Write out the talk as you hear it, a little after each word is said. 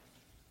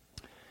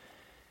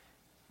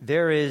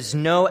There is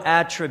no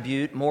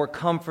attribute more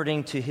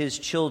comforting to his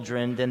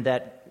children than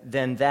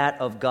that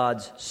of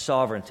God's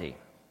sovereignty.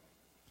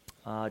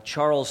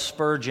 Charles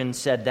Spurgeon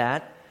said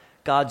that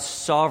God's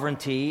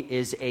sovereignty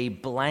is a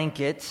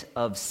blanket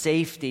of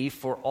safety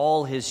for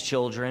all his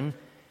children.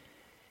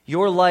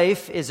 Your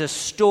life is a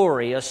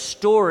story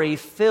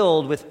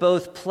filled with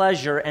both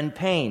pleasure and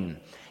pain.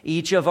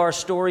 Each of our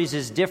stories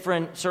is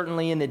different,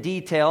 certainly in the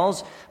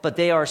details, but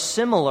they are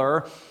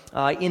similar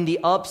in the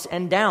ups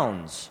and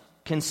downs.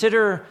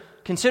 Consider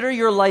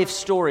your life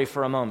story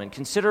for a moment.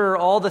 Consider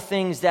all the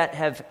things that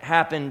have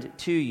happened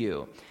to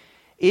you.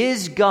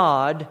 Is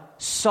God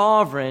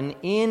sovereign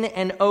in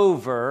and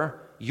over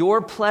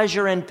your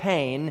pleasure and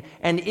pain,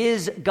 and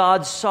is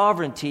God's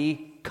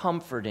sovereignty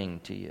comforting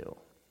to you?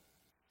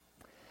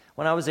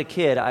 When I was a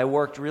kid, I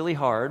worked really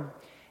hard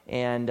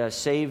and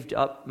saved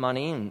up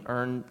money and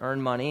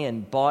earned money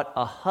and bought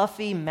a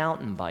Huffy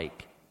mountain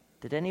bike.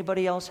 Did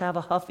anybody else have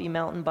a Huffy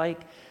mountain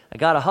bike? I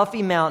got a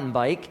Huffy mountain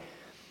bike.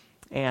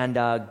 And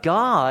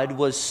God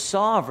was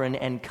sovereign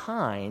and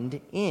kind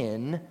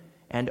in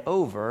and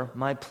over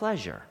my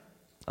pleasure.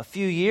 A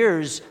few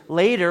years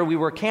later, we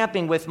were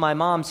camping with my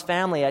mom's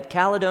family at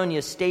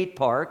Caledonia State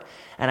Park,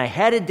 and I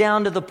headed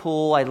down to the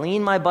pool. I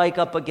leaned my bike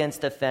up against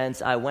the fence.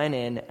 I went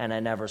in, and I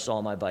never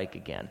saw my bike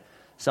again.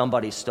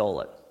 Somebody stole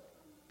it.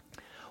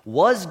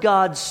 Was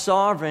God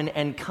sovereign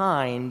and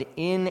kind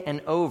in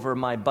and over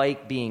my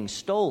bike being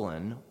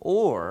stolen,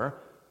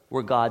 or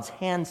were God's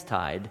hands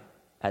tied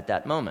at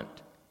that moment?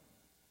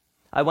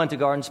 I went to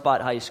Garden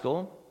Spot High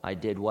School. I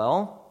did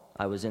well.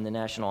 I was in the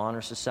National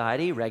Honor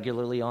Society,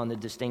 regularly on the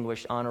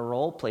Distinguished Honor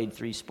Roll, played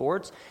 3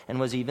 sports, and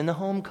was even the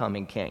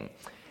homecoming king.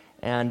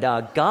 And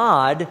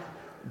God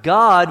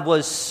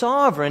was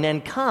sovereign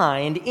and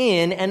kind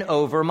in and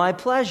over my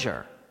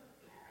pleasure.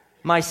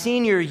 My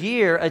senior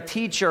year, a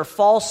teacher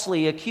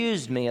falsely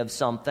accused me of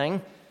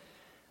something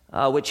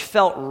which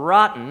felt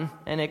rotten,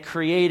 and it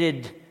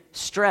created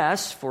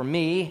stress for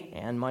me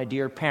and my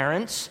dear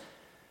parents.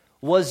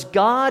 Was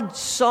God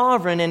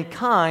sovereign and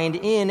kind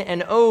in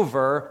and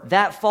over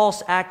that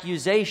false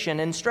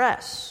accusation and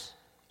stress?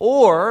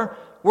 Or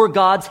were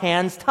God's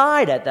hands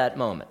tied at that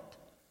moment?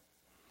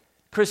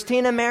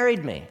 Christina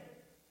married me.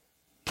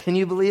 Can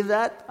you believe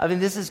that? I mean,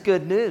 this is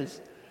good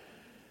news.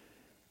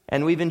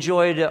 And we've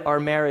enjoyed our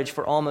marriage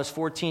for almost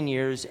 14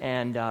 years,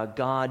 and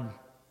God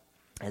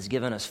has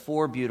given us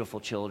 4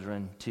 beautiful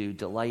children to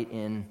delight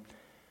in.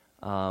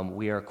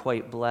 We are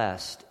quite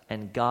blessed,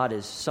 and God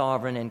is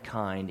sovereign and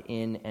kind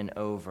in and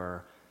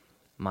over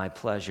my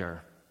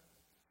pleasure.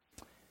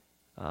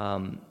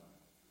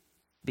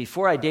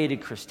 Before I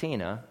dated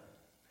Christina,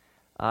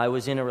 I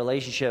was in a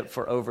relationship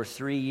for over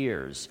 3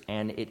 years,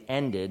 and it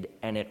ended,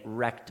 and it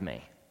wrecked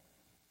me.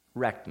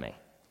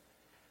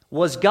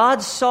 Was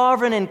God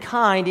sovereign and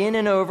kind in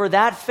and over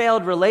that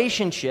failed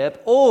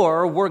relationship,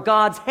 or were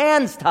God's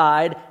hands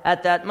tied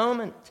at that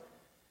moment?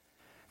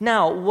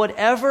 Now,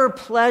 whatever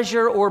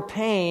pleasure or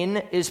pain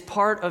is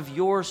part of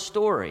your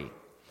story,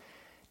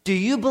 do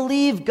you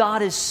believe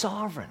God is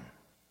sovereign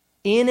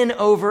in and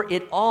over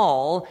it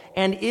all,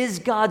 and is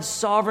God's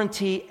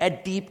sovereignty a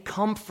deep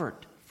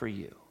comfort for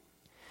you?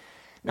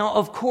 Now,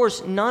 of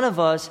course, none of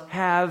us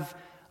have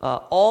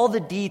all the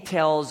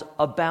details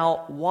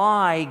about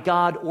why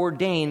God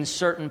ordains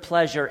certain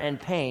pleasure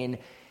and pain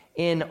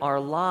in our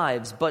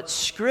lives, but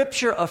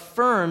Scripture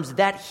affirms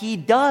that He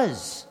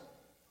does,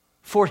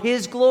 for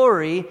His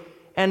glory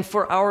and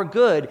for our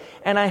good.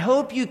 And I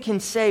hope you can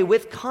say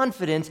with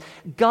confidence,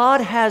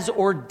 God has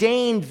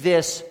ordained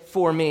this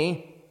for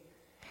me.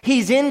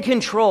 He's in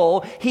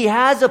control. He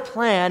has a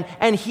plan,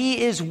 and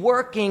He is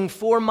working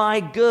for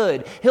my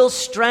good. He'll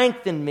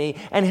strengthen me,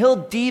 and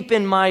He'll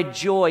deepen my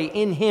joy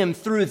in Him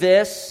through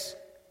this.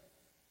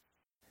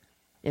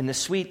 In the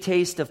sweet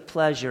taste of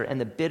pleasure and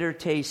the bitter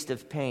taste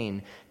of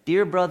pain,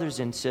 dear brothers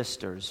and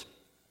sisters,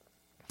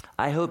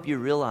 I hope you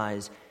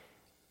realize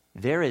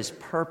there is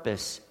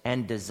purpose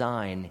and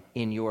design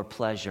in your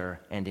pleasure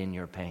and in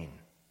your pain.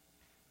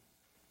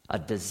 A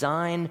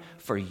design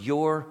for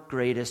your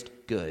greatest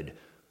good,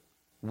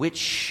 which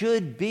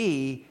should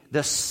be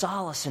the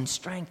solace and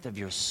strength of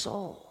your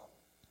soul,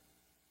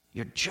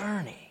 your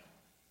journey.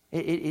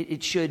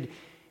 It should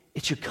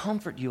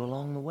comfort you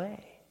along the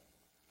way.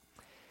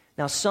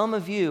 Now, some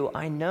of you,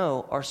 I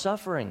know, are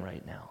suffering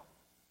right now.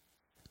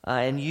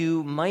 And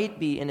you might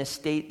be in a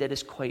state that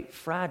is quite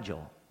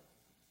fragile.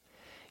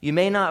 You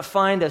may not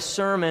find a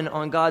sermon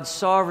on God's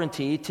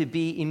sovereignty to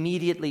be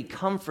immediately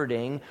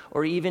comforting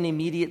or even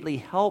immediately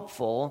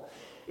helpful.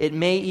 It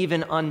may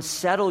even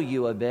unsettle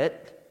you a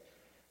bit.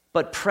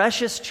 But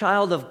precious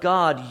child of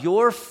God,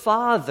 your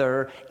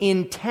Father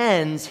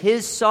intends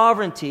His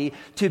sovereignty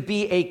to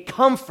be a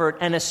comfort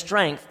and a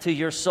strength to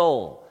your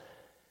soul.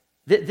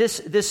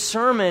 This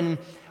sermon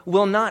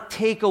will not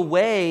take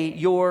away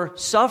your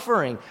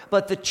suffering,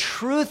 but the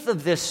truth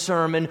of this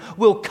sermon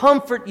will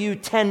comfort you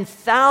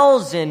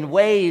 10,000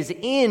 ways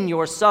in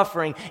your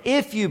suffering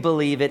if you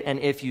believe it and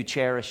if you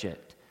cherish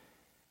it.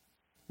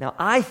 Now,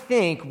 I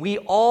think we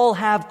all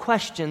have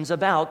questions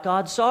about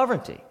God's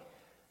sovereignty.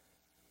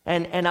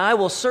 And I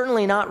will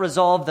certainly not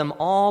resolve them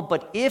all,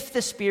 but if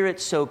the Spirit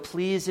so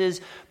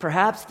pleases,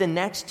 perhaps the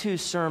next 2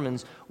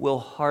 sermons will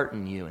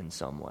hearten you in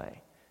some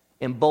way,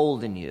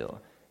 embolden you,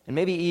 and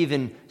maybe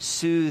even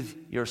soothe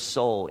your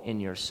soul in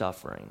your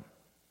suffering.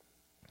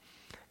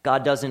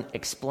 God doesn't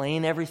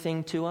explain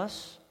everything to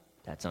us.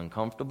 That's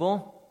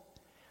uncomfortable.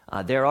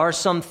 There are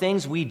some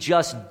things we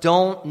just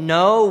don't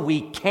know,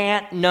 we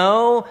can't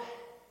know,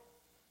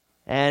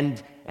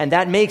 and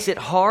that makes it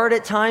hard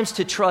at times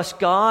to trust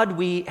God.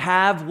 We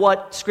have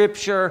what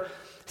Scripture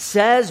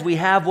says. We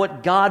have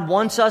what God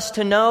wants us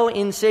to know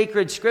in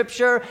sacred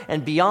Scripture.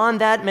 And beyond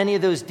that, many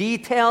of those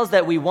details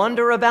that we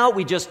wonder about,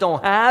 we just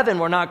don't have and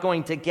we're not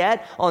going to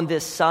get on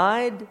this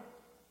side.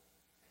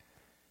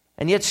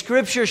 And yet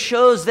Scripture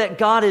shows that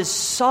God is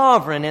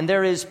sovereign and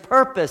there is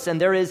purpose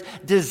and there is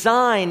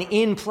design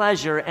in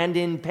pleasure and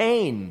in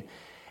pain.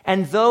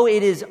 And though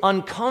it is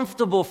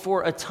uncomfortable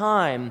for a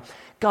time,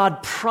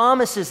 God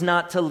promises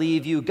not to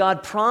leave you.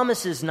 God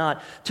promises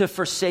not to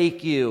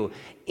forsake you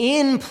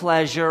in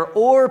pleasure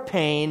or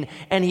pain.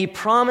 And He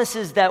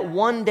promises that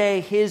one day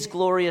His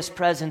glorious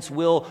presence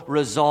will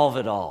resolve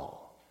it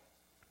all.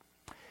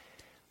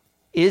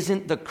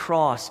 Isn't the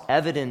cross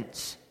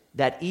evidence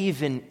that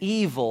even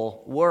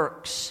evil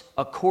works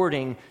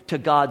according to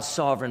God's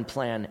sovereign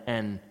plan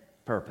and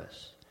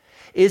purpose?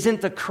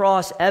 Isn't the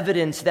cross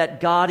evidence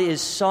that God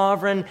is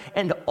sovereign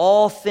and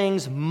all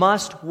things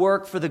must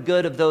work for the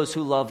good of those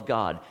who love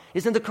God?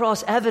 Isn't the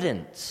cross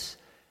evidence?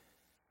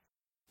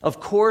 Of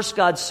course,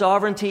 God's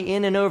sovereignty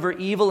in and over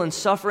evil and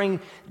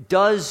suffering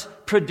does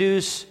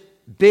produce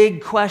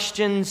big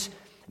questions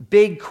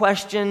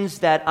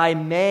that I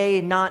may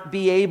not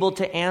be able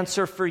to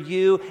answer for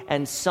you,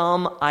 and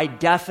some I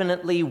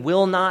definitely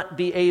will not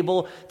be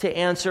able to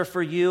answer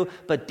for you.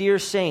 But dear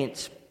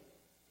saints,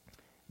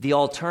 the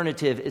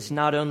alternative is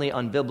not only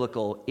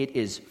unbiblical, it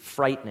is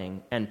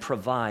frightening and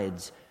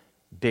provides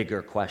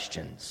bigger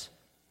questions.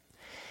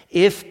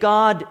 If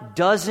God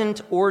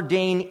doesn't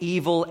ordain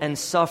evil and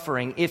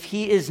suffering, if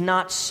He is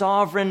not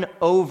sovereign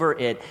over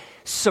it,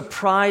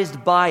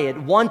 surprised by it,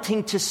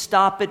 wanting to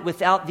stop it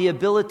without the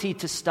ability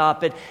to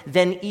stop it,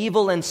 then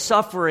evil and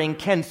suffering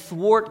can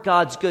thwart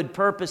God's good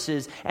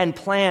purposes and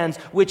plans,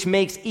 which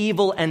makes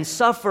evil and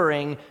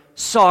suffering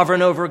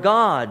sovereign over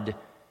God,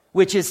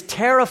 which is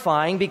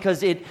terrifying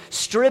because it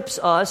strips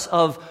us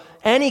of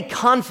any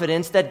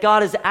confidence that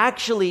God is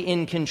actually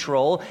in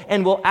control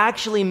and will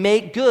actually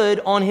make good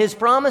on His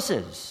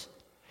promises.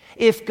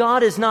 If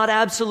God is not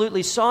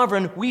absolutely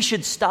sovereign, we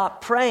should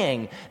stop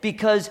praying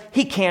because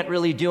He can't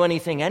really do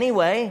anything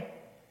anyway.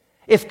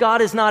 If God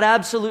is not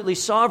absolutely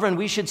sovereign,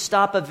 we should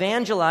stop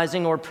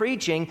evangelizing or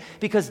preaching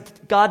because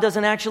God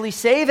doesn't actually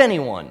save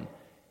anyone.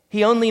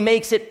 He only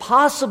makes it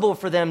possible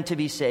for them to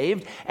be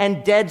saved,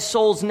 and dead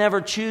souls never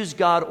choose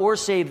God or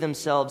save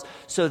themselves.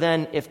 So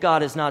then, if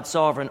God is not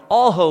sovereign,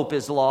 all hope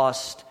is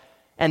lost,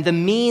 and the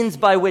means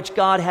by which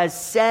God has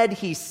said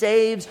He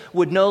saves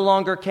would no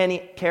longer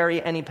carry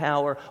any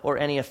power or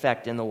any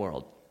effect in the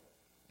world.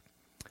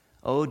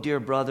 Oh, dear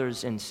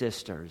brothers and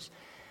sisters,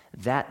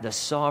 that the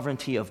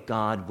sovereignty of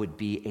God would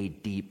be a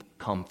deep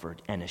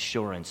comfort and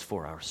assurance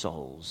for our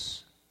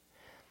souls.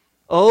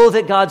 Oh,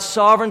 that God's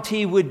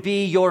sovereignty would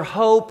be your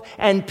hope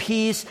and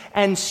peace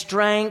and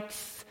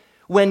strength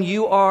when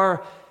you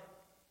are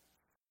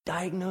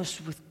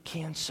diagnosed with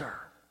cancer,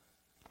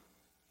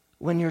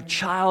 when your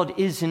child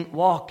isn't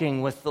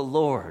walking with the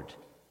Lord,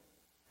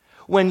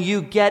 when you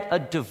get a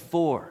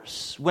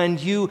divorce, when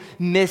you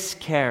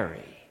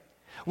miscarry,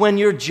 when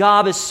your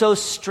job is so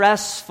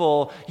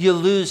stressful you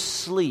lose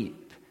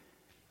sleep,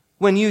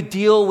 when you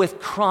deal with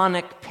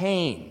chronic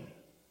pain,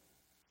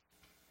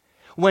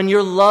 when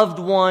your loved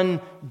one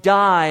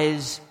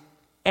dies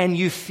and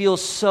you feel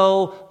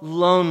so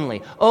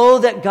lonely. Oh,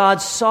 that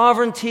God's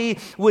sovereignty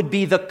would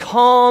be the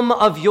calm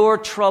of your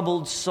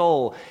troubled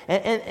soul.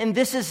 And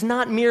this is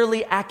not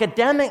merely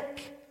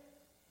academic.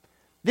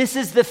 This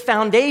is the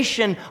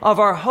foundation of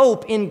our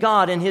hope in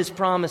God and His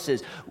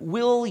promises.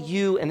 Will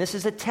you, and this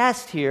is a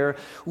test here,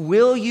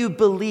 will you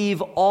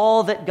believe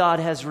all that God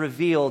has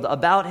revealed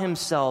about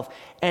Himself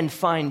and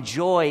find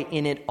joy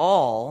in it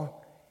all,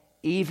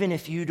 even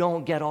if you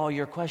don't get all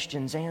your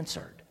questions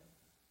answered?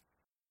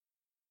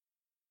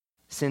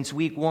 Since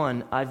week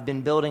 1, I've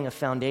been building a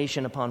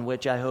foundation upon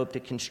which I hope to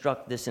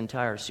construct this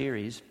entire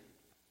series.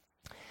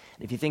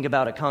 If you think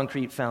about a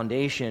concrete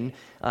foundation,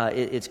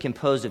 it's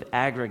composed of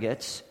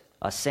aggregates,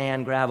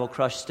 sand, gravel,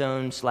 crushed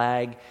stone,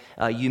 slag.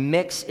 You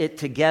mix it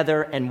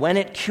together, and when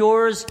it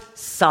cures,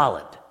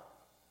 solid.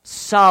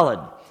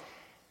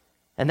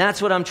 And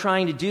that's what I'm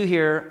trying to do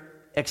here,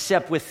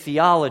 except with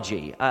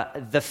theology.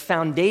 The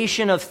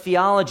foundation of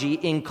theology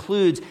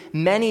includes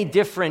many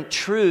different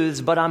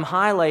truths, but I'm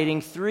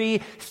highlighting 3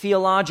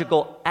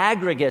 theological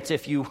aggregates,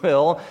 if you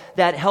will,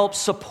 that help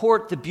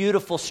support the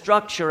beautiful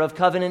structure of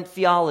covenant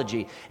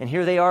theology. And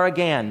here they are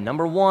again.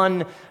 Number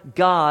 1,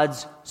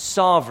 God's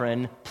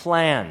sovereign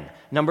plan.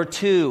 Number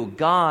 2,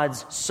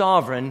 God's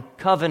sovereign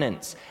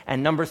covenants.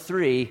 And number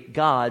 3,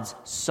 God's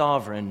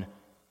sovereign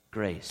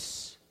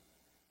grace.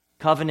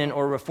 Covenant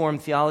or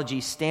Reformed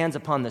theology stands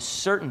upon the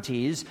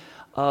certainties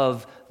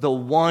of the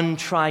one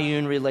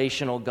triune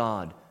relational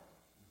God.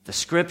 The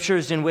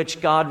Scriptures in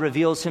which God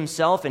reveals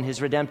himself in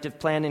his redemptive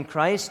plan in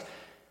Christ,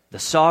 the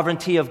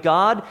sovereignty of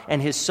God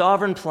and his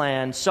sovereign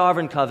plan,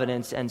 sovereign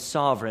covenants, and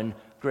sovereign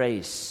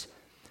grace.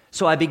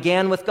 So I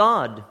began with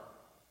God.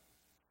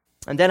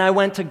 And then I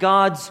went to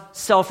God's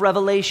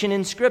self-revelation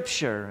in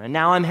Scripture. And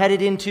now I'm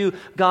headed into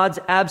God's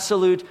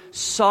absolute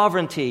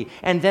sovereignty.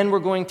 And then we're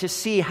going to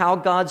see how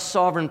God's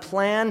sovereign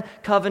plan,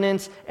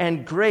 covenants,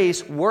 and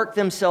grace work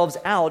themselves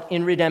out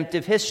in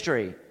redemptive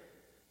history.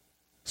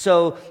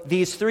 So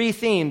these three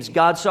themes,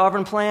 God's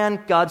sovereign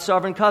plan, God's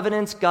sovereign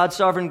covenants, God's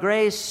sovereign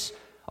grace,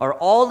 are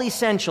all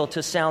essential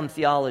to sound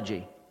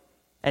theology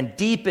and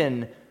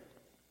depend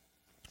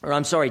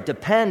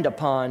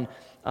upon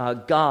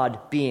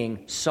God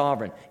being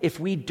sovereign. If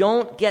we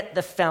don't get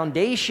the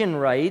foundation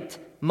right,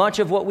 much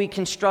of what we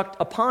construct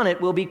upon it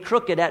will be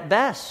crooked at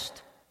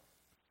best.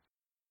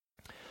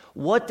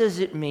 What does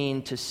it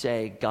mean to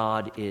say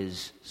God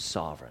is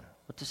sovereign?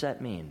 What does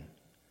that mean?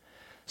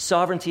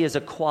 Sovereignty is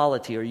a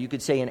quality, or you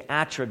could say an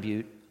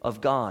attribute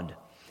of God.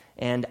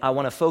 And I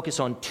want to focus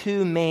on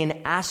two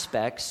main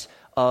aspects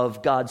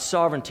of God's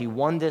sovereignty,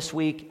 one this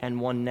week and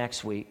one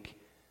next week.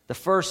 The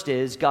first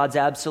is God's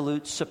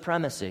absolute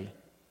supremacy.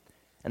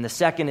 And the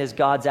second is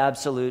God's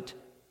absolute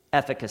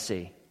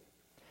efficacy.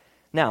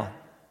 Now,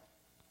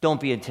 don't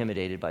be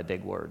intimidated by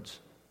big words.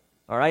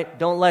 All right?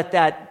 Don't let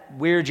that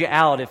weird you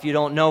out if you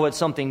don't know what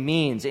something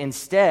means.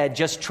 Instead,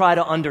 just try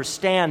to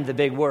understand the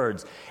big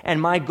words.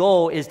 And my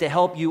goal is to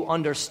help you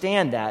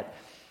understand that.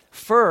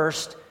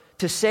 First,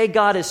 to say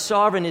God is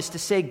sovereign is to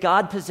say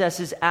God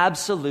possesses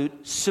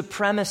absolute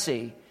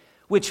supremacy,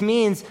 which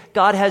means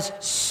God has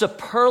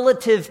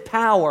superlative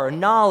power,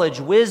 knowledge,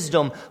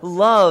 wisdom,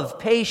 love,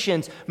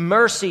 patience,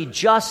 mercy,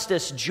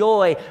 justice,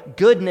 joy,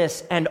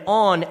 goodness, and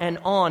on and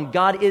on.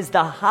 God is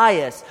the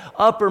highest,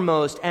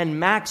 uppermost, and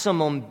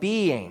maximum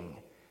being.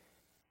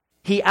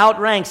 He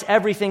outranks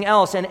everything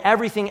else, and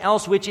everything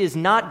else which is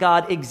not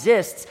God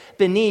exists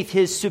beneath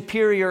his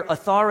superior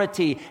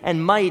authority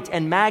and might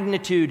and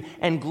magnitude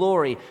and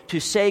glory. To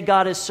say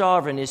God is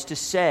sovereign is to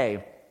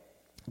say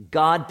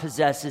God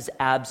possesses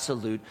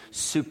absolute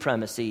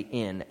supremacy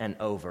in and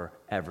over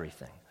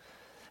everything.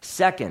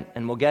 Second,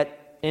 and we'll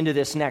get into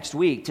this next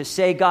week, to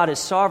say God is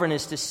sovereign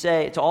is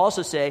to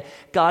also say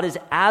God is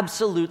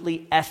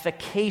absolutely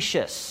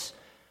efficacious.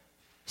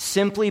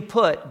 Simply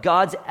put,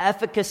 God's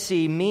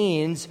efficacy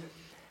means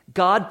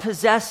God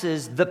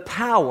possesses the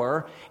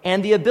power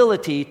and the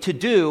ability to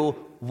do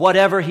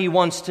whatever he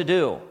wants to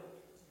do.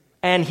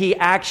 And he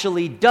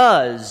actually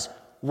does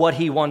what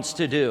he wants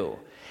to do.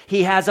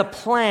 He has a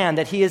plan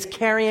that he is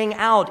carrying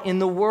out in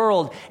the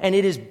world, and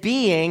it is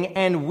being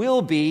and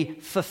will be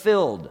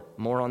fulfilled.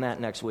 More on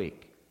that next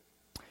week.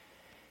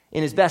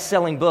 In his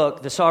best-selling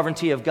book, The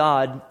Sovereignty of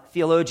God,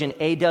 theologian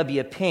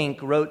A.W.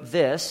 Pink wrote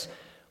this,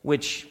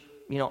 which,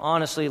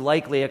 honestly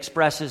likely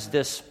expresses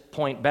this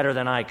point better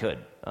than I could.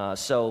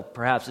 So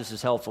perhaps this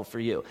is helpful for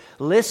you.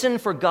 Listen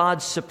for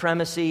God's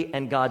supremacy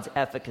and God's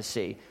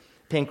efficacy.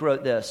 Pink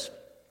wrote this: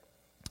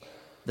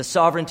 the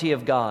sovereignty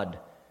of God.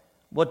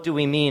 What do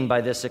we mean by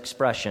this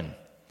expression?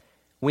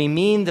 We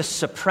mean the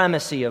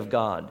supremacy of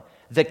God,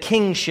 the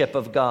kingship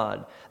of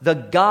God, the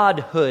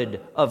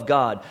godhood of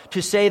God.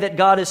 To say that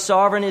God is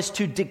sovereign is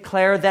to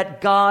declare that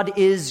God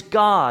is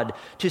God.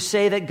 To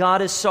say that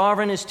God is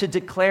sovereign is to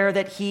declare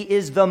that he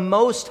is the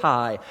Most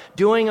High,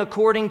 doing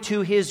according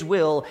to his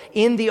will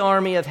in the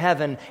army of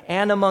heaven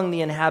and among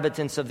the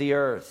inhabitants of the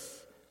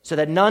earth, so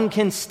that none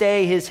can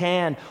stay his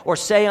hand or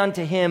say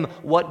unto him,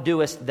 "What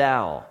doest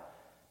thou?"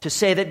 To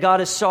say that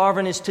God is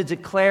sovereign is to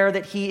declare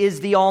that he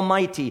is the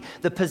Almighty,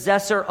 the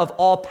possessor of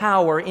all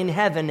power in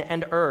heaven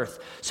and earth,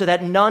 so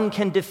that none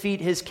can defeat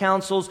his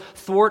counsels,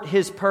 thwart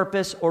his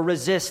purpose, or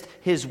resist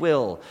his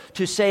will.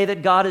 To say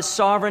that God is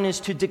sovereign is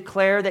to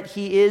declare that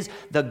he is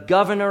the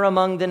governor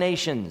among the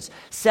nations,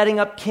 setting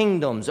up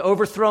kingdoms,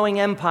 overthrowing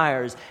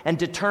empires, and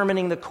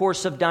determining the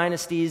course of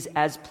dynasties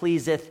as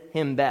pleaseth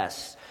him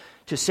best.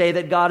 To say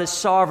that God is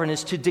sovereign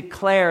is to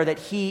declare that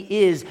he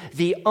is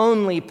the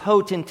only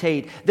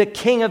potentate, the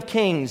King of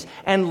kings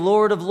and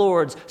Lord of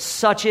lords.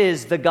 Such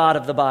is the God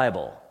of the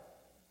Bible.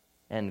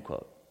 End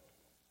quote.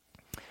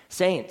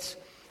 Saints,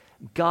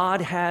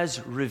 God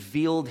has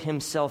revealed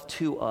himself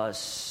to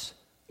us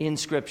in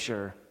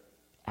Scripture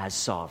as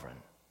sovereign.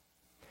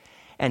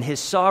 And his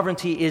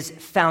sovereignty is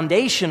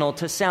foundational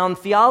to sound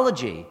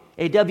theology.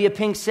 A.W.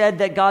 Pink said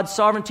that God's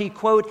sovereignty,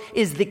 quote,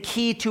 is the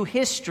key to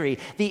history,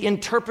 the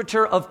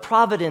interpreter of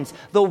providence,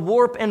 the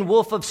warp and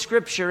woof of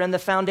Scripture, and the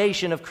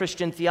foundation of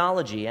Christian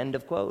theology, end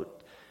of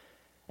quote.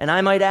 And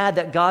I might add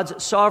that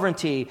God's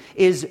sovereignty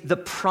is the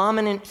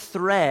prominent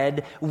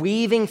thread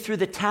weaving through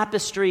the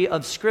tapestry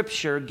of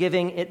Scripture,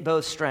 giving it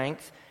both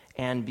strength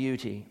and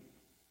beauty.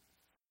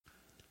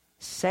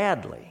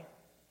 Sadly,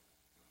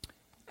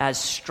 as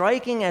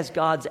striking as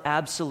God's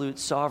absolute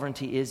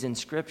sovereignty is in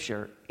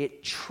Scripture,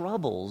 it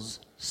troubles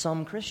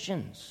some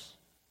Christians.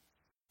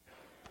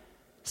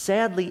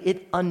 Sadly,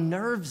 it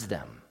unnerves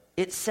them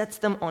it sets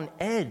them on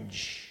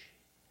edge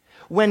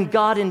when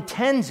God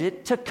intends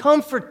it to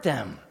comfort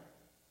them.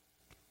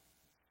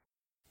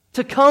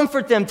 To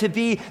comfort them, to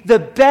be the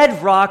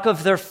bedrock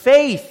of their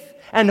faith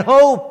and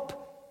hope.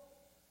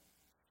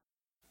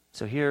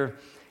 So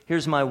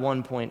here's my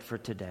one point for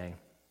today.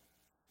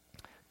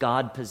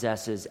 God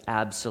possesses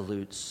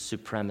absolute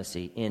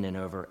supremacy in and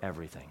over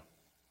everything.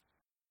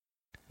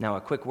 Now,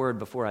 a quick word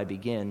before I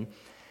begin.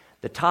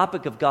 The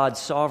topic of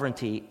God's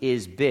sovereignty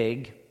is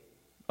big,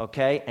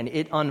 okay? And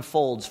it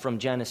unfolds from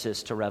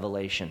Genesis to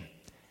Revelation.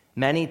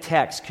 Many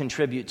texts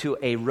contribute to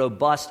a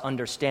robust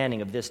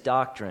understanding of this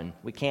doctrine.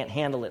 We can't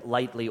handle it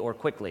lightly or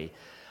quickly.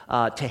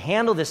 To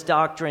handle this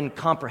doctrine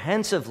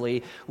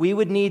comprehensively, we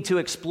would need to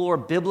explore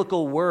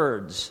biblical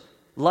words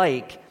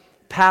like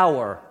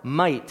power,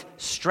 might,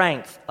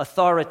 strength,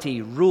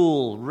 authority,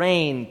 rule,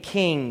 reign,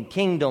 king,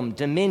 kingdom,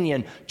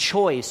 dominion,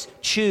 choice,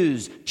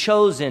 choose,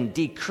 chosen,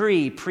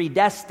 decree,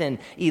 predestined,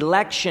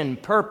 election,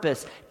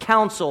 purpose,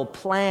 counsel,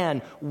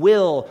 plan,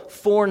 will,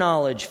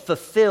 foreknowledge,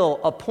 fulfill,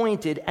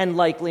 appointed, and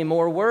likely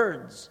more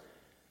words.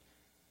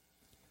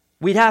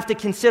 We'd have to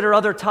consider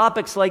other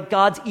topics like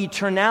God's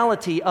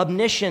eternality,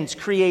 omniscience,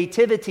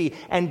 creativity,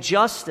 and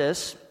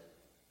justice,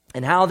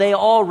 and how they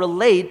all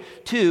relate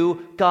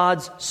to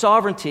God's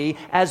sovereignty,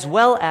 as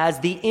well as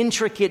the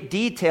intricate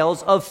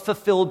details of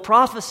fulfilled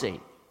prophecy.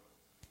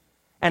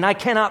 And I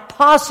cannot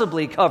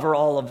possibly cover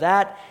all of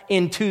that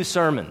in 2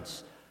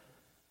 sermons.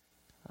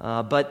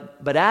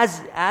 But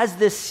as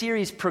this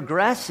series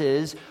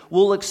progresses,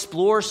 we'll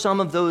explore some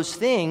of those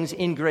things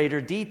in greater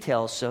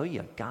detail, so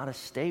you gotta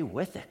stay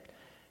with it,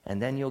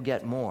 and then you'll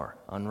get more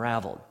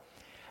unraveled.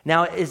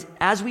 Now,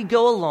 as we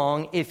go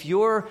along, if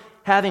you're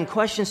having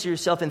questions to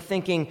yourself and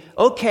thinking,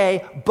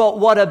 okay, but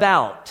what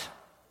about?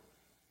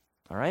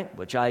 All right,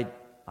 which I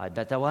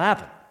bet that will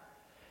happen.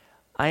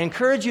 I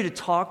encourage you to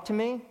talk to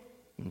me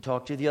and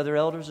talk to the other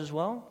elders as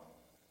well.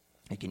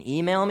 You can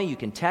email me, you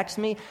can text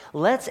me.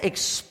 Let's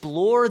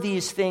explore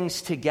these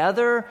things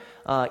together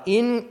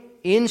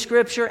in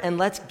Scripture, and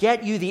let's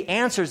get you the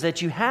answers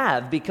that you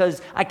have,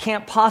 because I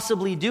can't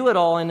possibly do it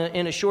all in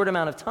a short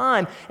amount of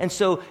time. And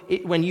so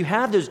when you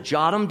have those,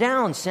 jot them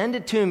down, send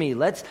it to me.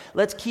 Let's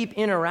keep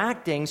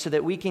interacting so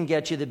that we can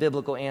get you the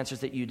biblical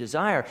answers that you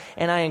desire.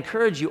 And I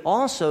encourage you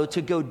also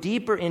to go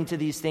deeper into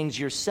these things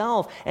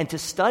yourself and to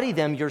study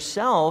them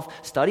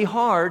yourself, study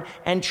hard,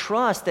 and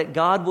trust that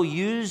God will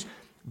use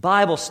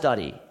Bible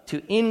study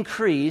to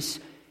increase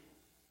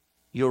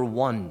your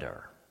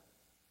wonder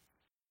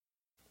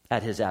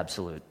at his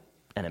absolute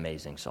and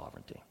amazing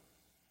sovereignty.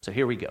 So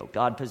here we go.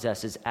 God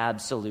possesses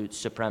absolute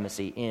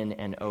supremacy in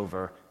and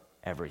over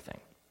everything.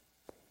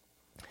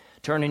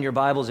 Turn in your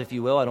Bibles, if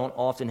you will. I don't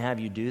often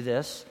have you do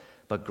this,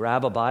 but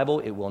grab a Bible.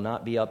 It will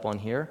not be up on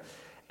here.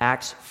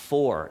 Acts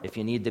 4. If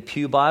you need the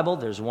Pew Bible,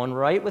 there's one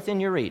right within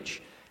your reach.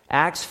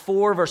 Acts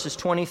 4, verses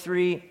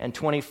 23 and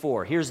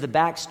 24. Here's the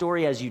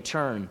backstory as you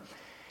turn.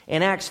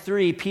 In Acts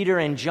 3, Peter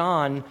and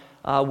John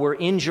were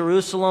in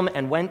Jerusalem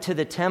and went to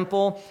the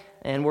temple,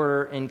 and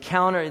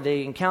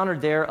they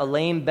encountered there a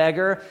lame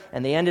beggar,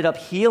 and they ended up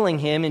healing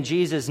him in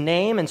Jesus'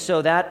 name, and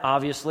so that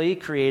obviously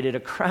created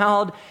a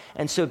crowd.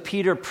 And so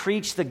Peter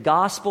preached the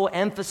gospel,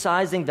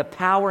 emphasizing the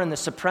power and the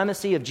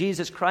supremacy of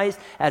Jesus Christ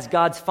as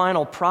God's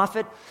final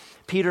prophet.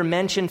 Peter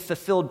mentioned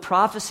fulfilled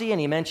prophecy,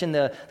 and he mentioned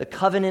the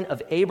covenant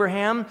of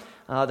Abraham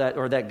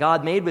that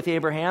God made with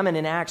Abraham. And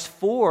in Acts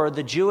 4,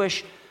 the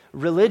Jewish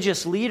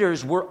religious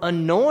leaders were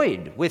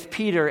annoyed with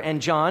Peter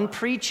and John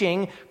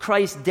preaching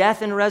Christ's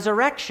death and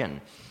resurrection.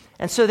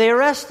 And so they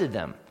arrested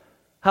them.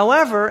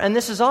 However, and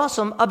this is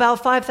awesome,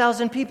 about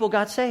 5,000 people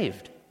got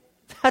saved.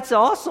 That's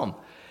awesome.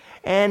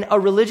 And a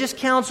religious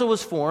council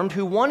was formed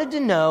who wanted to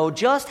know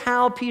just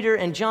how Peter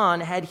and John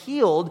had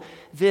healed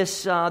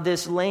this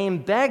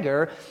lame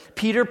beggar.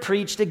 Peter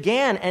preached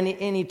again, and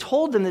he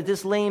told them that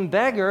this lame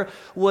beggar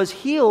was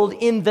healed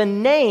in the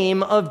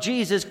name of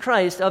Jesus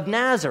Christ of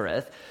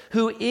Nazareth,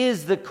 who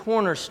is the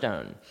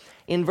cornerstone.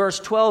 In verse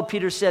 12,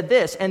 Peter said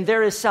this, "And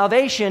there is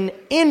salvation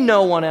in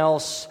no one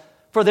else,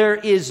 for there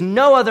is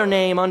no other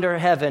name under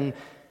heaven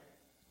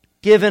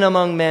given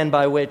among men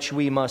by which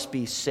we must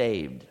be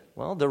saved."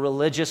 Well, the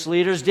religious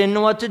leaders didn't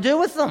know what to do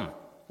with them.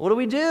 What do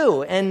we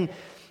do? And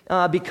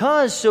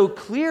because so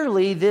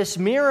clearly this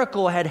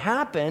miracle had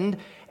happened,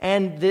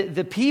 and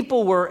the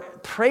people were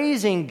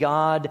praising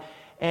God,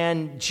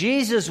 and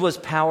Jesus was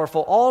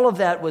powerful, all of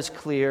that was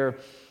clear.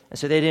 And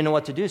so they didn't know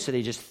what to do, so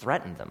they just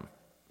threatened them.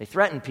 They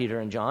threatened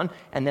Peter and John,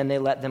 and then they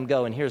let them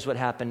go. And here's what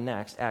happened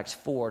next, Acts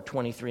 4,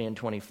 23 and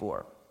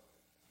 24.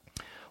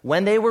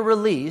 When they were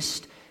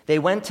released, they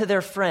went to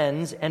their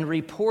friends and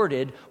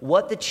reported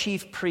what the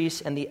chief priests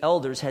and the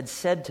elders had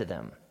said to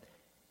them.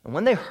 And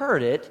when they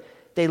heard it,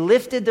 they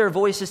lifted their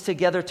voices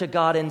together to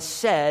God and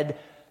said,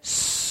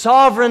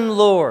 "Sovereign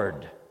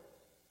Lord,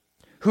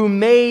 who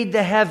made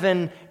the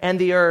heaven and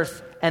the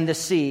earth and the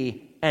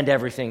sea and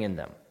everything in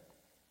them."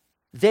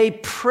 They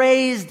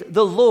praised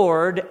the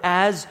Lord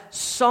as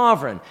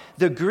sovereign.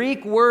 The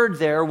Greek word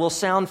there will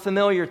sound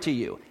familiar to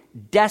you.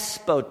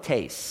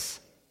 Despotes.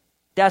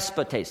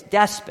 Despotes.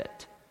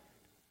 Despot.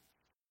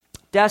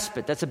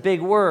 Despot, that's a big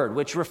word,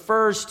 which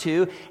refers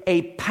to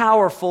a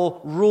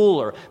powerful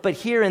ruler. But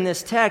here in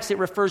this text, it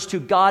refers to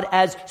God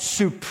as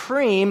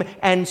supreme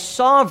and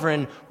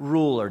sovereign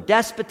ruler.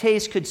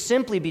 Despotes could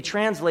simply be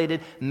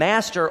translated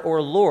master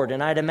or lord.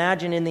 And I'd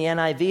imagine in the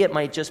NIV it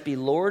might just be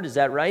Lord. Is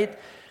that right?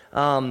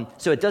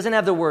 So it doesn't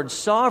have the word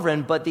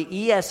sovereign, but the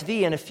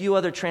ESV and a few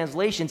other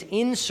translations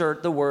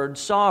insert the word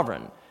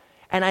sovereign.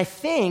 And I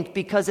think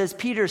because, as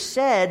Peter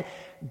said,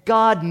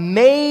 God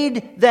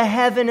made the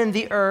heaven and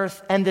the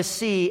earth and the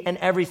sea and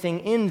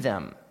everything in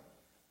them,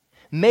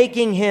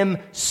 making him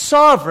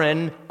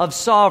sovereign of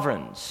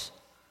sovereigns.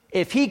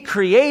 If he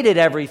created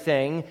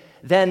everything,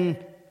 then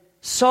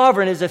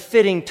sovereign is a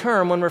fitting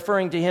term when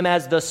referring to him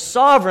as the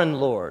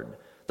sovereign Lord,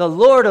 the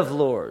Lord of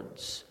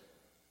lords.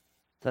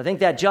 So I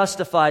think that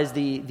justifies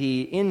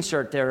the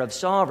insert there of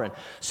sovereign.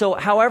 So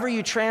however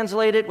you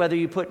translate it, whether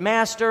you put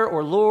master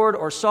or Lord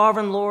or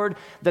sovereign Lord,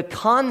 the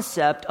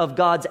concept of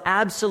God's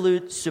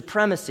absolute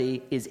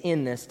supremacy is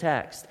in this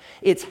text.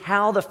 It's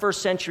how the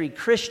first century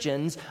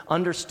Christians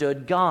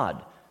understood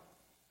God.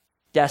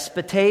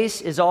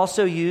 Despotes is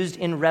also used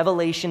in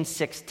Revelation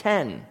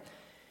 6:10.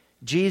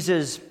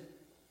 Jesus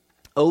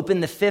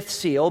opened the fifth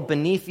seal.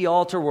 Beneath the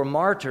altar were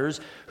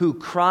martyrs who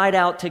cried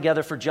out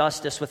together for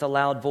justice with a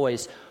loud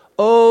voice.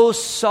 O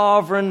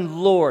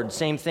sovereign Lord,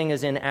 same thing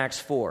as in Acts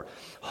 4,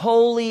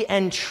 holy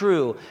and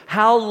true,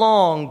 how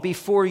long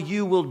before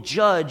you will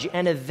judge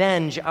and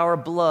avenge our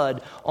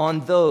blood on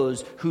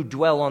those who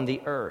dwell on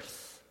the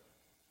earth?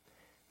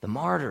 The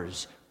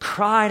martyrs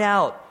cried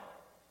out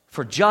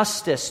for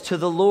justice to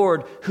the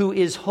Lord who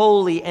is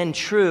holy and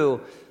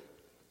true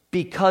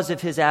because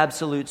of his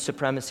absolute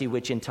supremacy,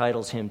 which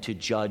entitles him to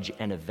judge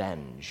and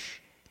avenge.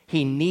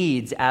 He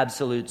needs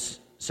absolute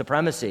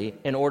supremacy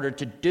in order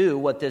to do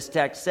what this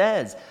text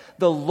says.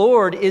 The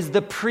Lord is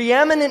the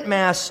preeminent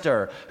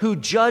master who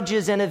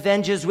judges and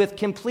avenges with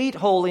complete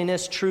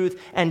holiness,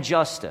 truth, and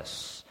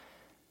justice.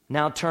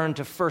 Now turn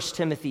to 1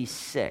 Timothy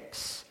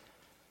 6.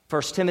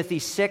 1 Timothy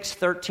 6,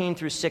 13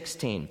 through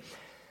 16.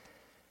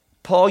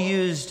 Paul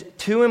used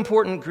two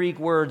important Greek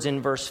words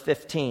in verse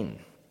 15.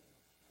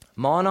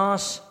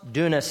 Monos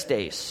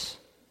dunastes,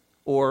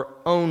 or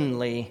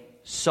only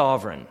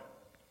sovereign.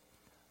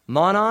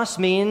 Monos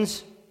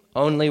means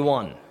only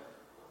one.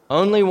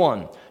 Only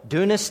one.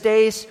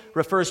 Dunastes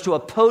refers to a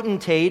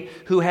potentate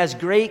who has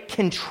great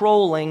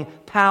controlling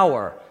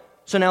power.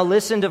 So now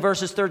listen to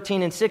verses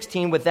 13 and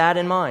 16 with that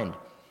in mind.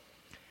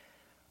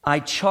 I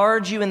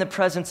charge you in the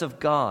presence of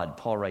God,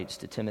 Paul writes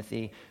to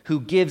Timothy, who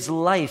gives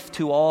life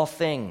to all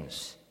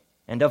things,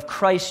 and of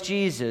Christ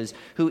Jesus,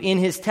 who in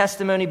his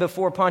testimony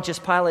before Pontius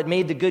Pilate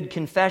made the good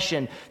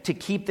confession to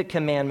keep the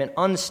commandment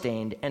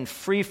unstained and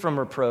free from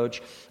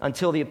reproach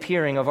until the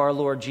appearing of our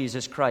Lord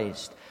Jesus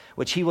Christ,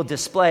 which he will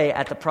display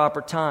at the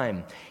proper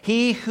time.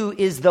 He who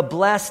is the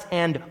blessed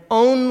and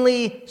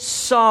only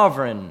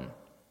sovereign,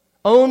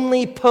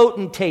 only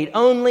potentate,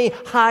 only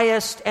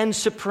highest and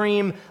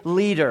supreme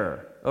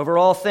leader over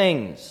all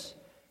things,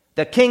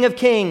 the King of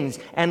kings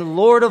and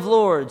Lord of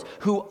lords,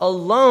 who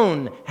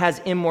alone has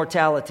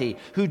immortality,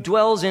 who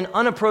dwells in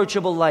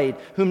unapproachable light,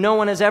 whom no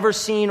one has ever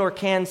seen or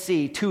can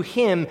see. To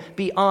him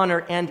be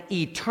honor and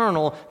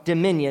eternal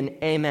dominion.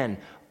 Amen.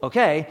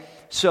 Okay,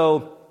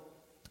 so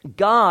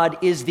God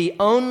is the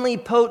only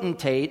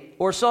potentate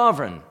or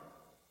sovereign.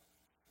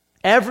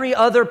 Every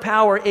other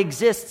power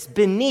exists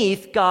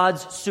beneath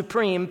God's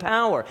supreme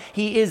power.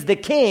 He is the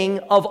king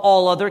of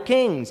all other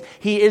kings.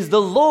 He is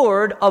the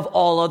Lord of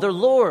all other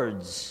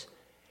lords.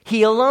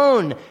 He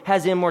alone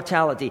has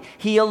immortality.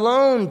 He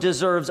alone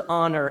deserves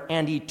honor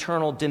and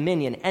eternal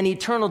dominion. And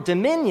eternal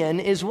dominion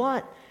is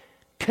what?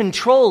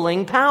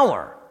 Controlling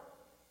power.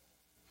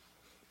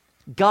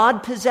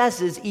 God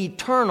possesses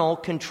eternal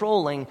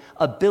controlling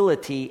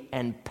ability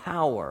and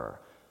power.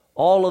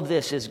 All of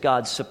this is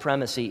God's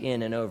supremacy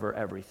in and over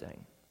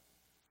everything.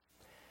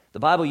 The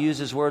Bible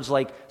uses words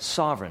like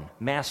sovereign,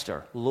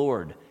 master,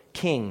 Lord,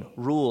 king,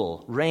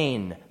 rule,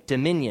 reign,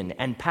 dominion,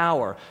 and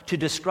power to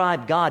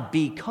describe God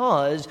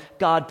because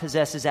God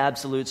possesses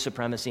absolute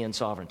supremacy and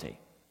sovereignty.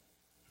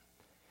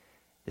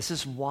 This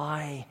is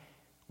why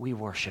we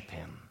worship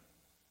him.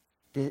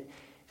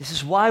 This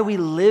is why we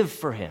live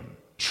for him,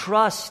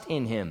 trust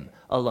in him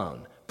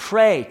alone,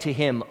 pray to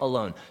him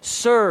alone,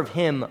 serve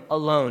him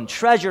alone,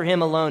 treasure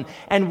him alone,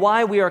 and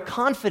why we are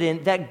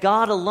confident that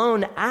God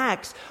alone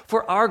acts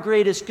for our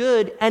greatest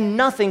good and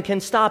nothing can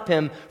stop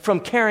him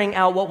from carrying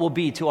out what will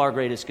be to our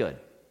greatest good.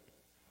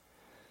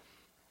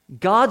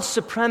 God's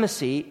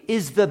supremacy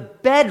is the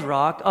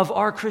bedrock of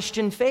our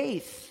Christian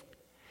faith.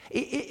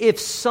 If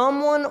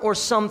someone or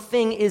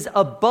something is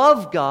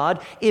above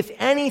God, if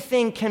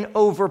anything can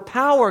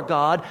overpower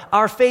God,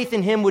 our faith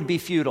in him would be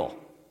futile.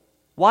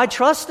 Why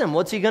trust him?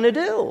 What's he going to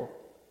do?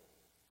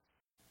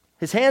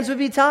 His hands would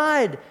be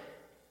tied.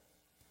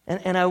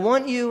 And I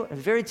want you,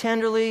 very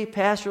tenderly,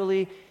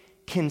 pastorally,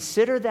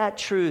 consider that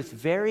truth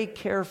very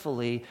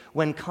carefully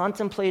when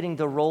contemplating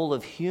the role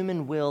of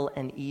human will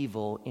and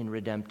evil in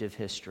redemptive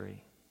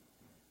history.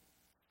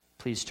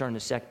 Please turn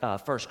to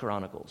 1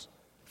 Chronicles.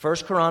 1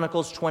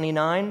 Chronicles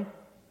 29,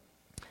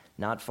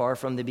 not far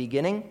from the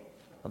beginning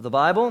of the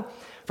Bible.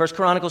 1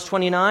 Chronicles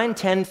 29,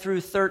 10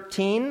 through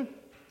 13.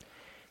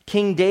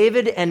 King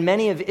David and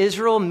many of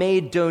Israel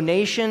made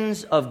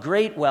donations of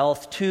great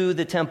wealth to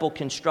the temple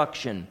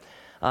construction.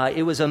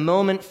 It was a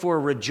moment for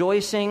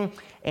rejoicing,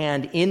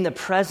 and in the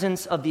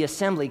presence of the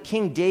assembly,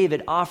 King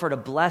David offered a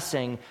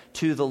blessing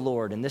to the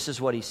Lord. And this is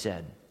what he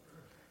said.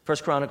 1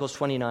 Chronicles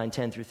 29,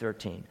 10 through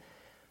 13.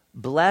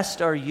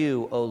 Blessed are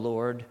you, O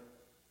Lord,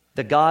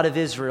 the God of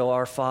Israel,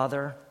 our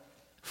Father,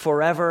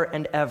 forever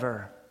and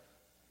ever.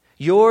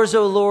 Yours,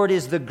 O Lord,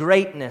 is the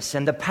greatness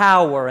and the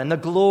power and the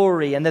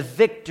glory and the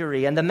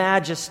victory and the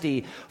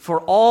majesty,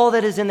 for all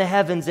that is in the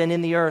heavens and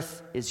in the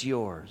earth is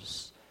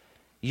yours.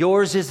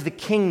 Yours is the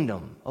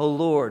kingdom, O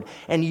Lord,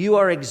 and you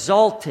are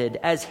exalted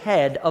as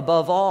head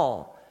above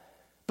all.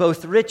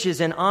 Both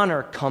riches and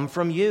honor come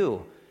from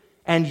you,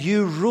 and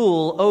you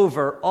rule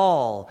over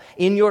all.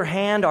 In your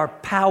hand are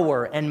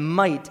power and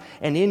might,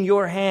 and in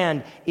your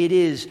hand it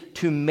is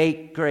to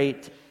make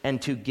great and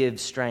to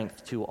give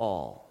strength to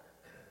all.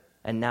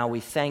 And now we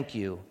thank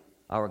you,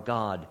 our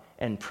God,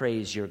 and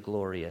praise your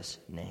glorious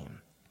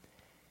name.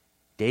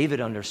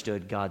 David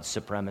understood God's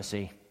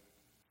supremacy,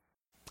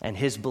 and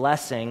his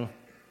blessing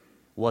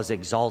was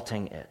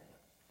exalting it.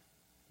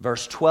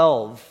 Verse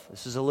 12,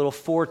 this is a little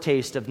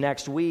foretaste of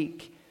next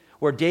week,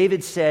 where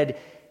David said,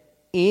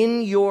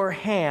 in your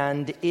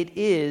hand it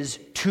is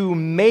to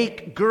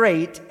make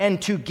great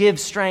and to give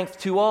strength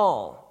to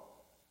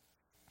all.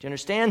 Do you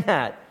understand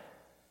that?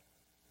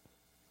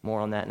 More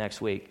on that next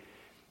week.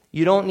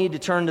 You don't need to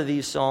turn to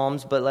these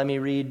Psalms, but let me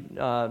read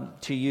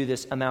to you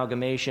this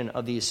amalgamation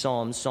of these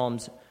Psalms.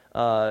 Psalms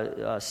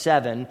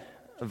 7,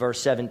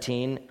 verse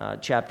 17,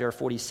 chapter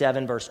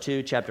 47, verse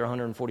 2, chapter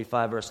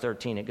 145, verse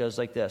 13. It goes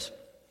like this.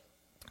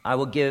 I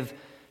will give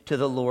to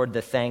the Lord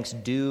the thanks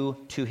due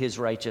to his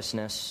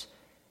righteousness,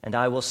 and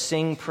I will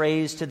sing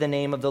praise to the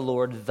name of the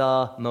Lord,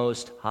 the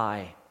Most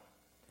High.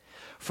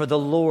 For the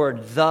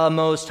Lord, the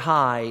Most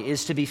High,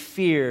 is to be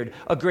feared,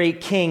 a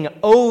great king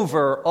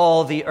over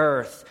all the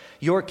earth.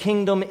 Your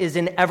kingdom is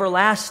an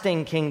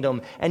everlasting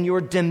kingdom, and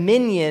your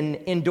dominion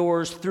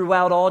endures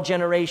throughout all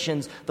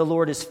generations. The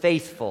Lord is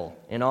faithful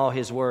in all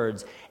his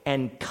words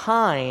and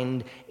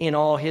kind in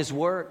all his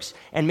works.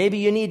 And maybe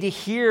you need to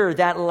hear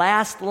that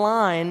last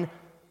line.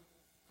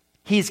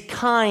 He's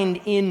kind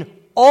in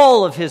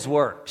all of his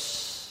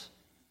works.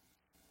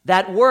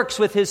 That works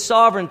with his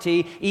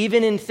sovereignty,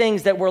 even in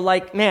things that we're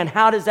like, man,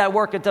 how does that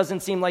work? It doesn't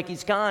seem like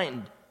he's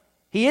kind.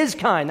 He is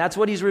kind. That's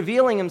what he's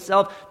revealing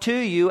himself to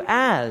you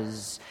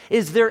as.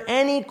 Is there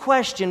any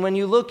question when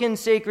you look in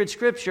sacred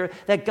scripture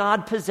that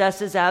God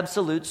possesses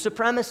absolute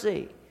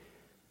supremacy?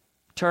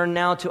 Turn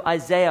now to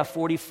Isaiah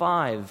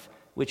 45,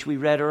 which we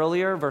read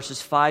earlier,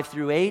 verses 5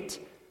 through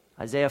 8.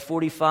 Isaiah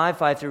 45,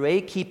 5 through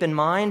 8. Keep in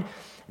mind,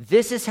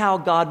 this is how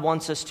God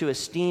wants us to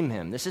esteem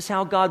him. This is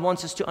how God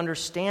wants us to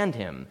understand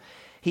him.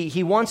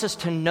 He wants us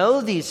to know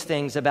these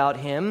things about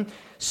him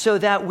so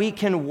that we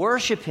can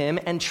worship him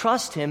and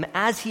trust him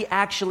as he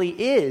actually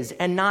is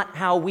and not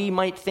how we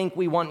might think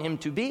we want him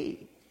to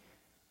be.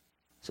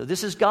 So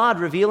this is God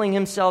revealing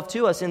himself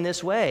to us in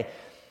this way.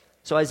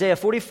 So Isaiah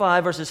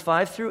 45, verses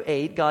 5 through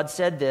 8, God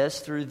said this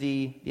through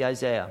the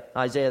Isaiah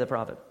the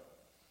prophet.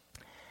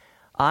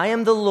 I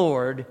am the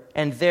Lord,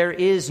 and there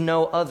is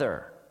no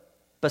other.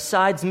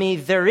 Besides me,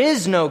 there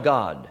is no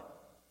God.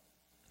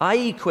 I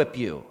equip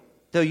you,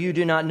 though you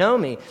do not know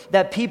me,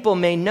 that people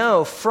may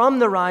know from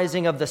the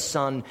rising of the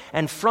sun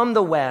and from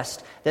the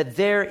west that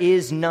there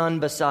is none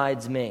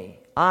besides me.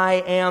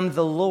 I am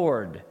the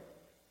Lord,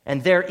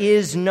 and there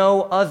is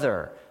no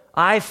other.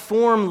 I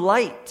form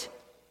light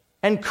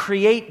and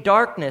create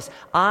darkness.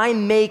 I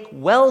make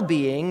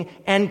well-being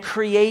and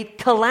create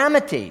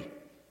calamity.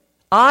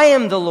 I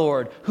am the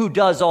Lord who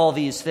does all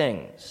these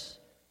things.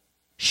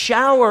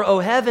 Shower, O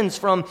heavens,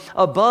 from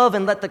above,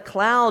 and let the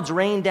clouds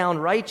rain down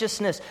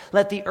righteousness.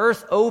 Let the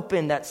earth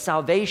open, that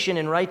salvation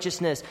and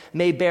righteousness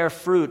may bear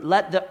fruit.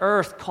 Let the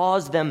earth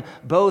cause them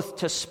both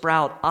to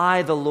sprout.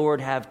 I, the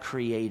Lord, have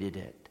created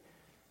it.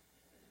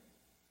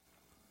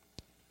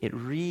 It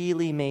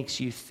really makes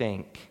you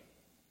think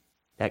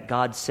that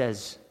God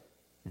says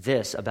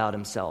this about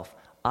himself.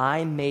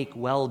 I make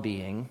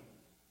well-being,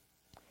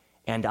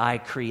 and I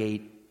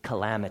create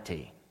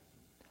calamity.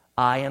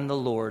 I am the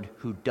Lord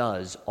who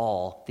does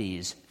all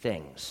these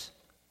things.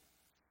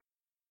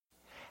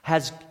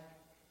 Has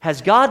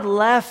God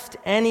left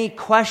any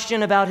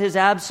question about his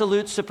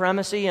absolute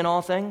supremacy in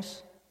all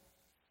things?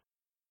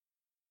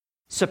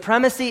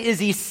 Supremacy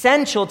is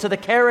essential to the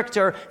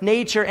character,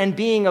 nature, and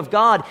being of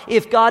God.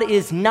 If God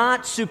is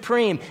not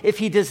supreme, if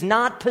he does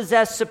not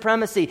possess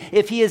supremacy,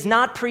 if he is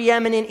not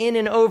preeminent in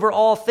and over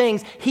all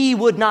things, he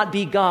would not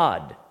be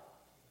God.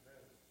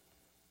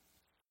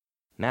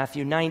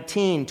 Matthew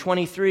 19,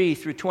 23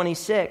 through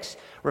 26,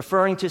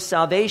 referring to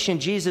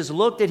salvation, Jesus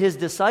looked at his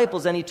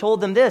disciples and he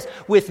told them this,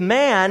 with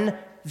man,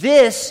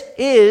 this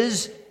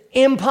is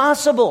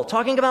impossible.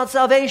 Talking about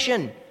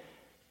salvation.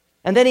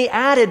 And then he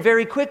added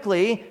very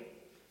quickly,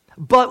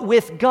 but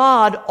with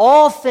God,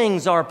 all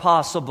things are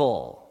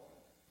possible.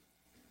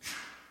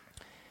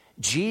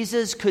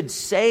 Jesus could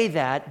say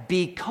that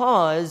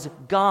because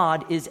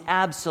God is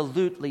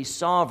absolutely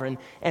sovereign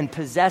and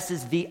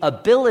possesses the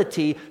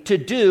ability to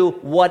do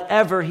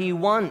whatever he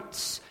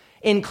wants,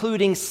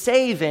 including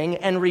saving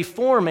and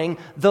reforming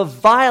the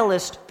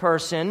vilest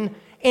person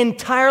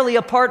entirely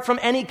apart from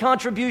any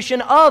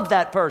contribution of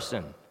that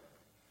person.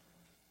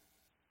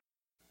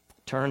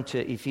 Turn to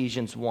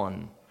Ephesians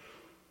 1.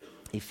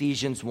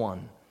 Ephesians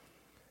 1,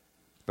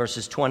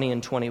 verses 20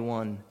 and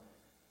 21.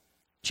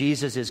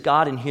 Jesus is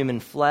God in human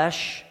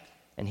flesh,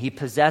 and he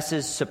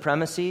possesses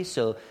supremacy.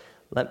 So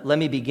let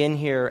me begin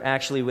here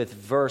actually with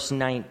verse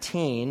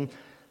 19.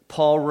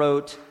 Paul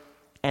wrote,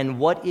 "And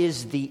what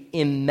is the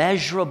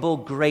immeasurable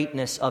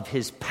greatness of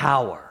his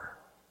power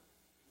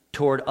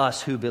toward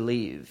us who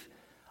believe,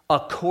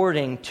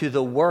 according to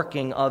the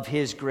working of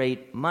his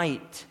great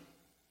might?"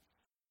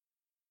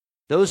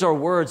 Those are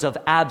words of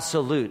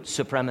absolute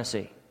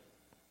supremacy.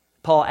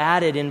 Paul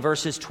added in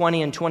verses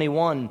 20 and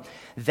 21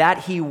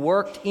 that he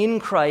worked in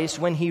Christ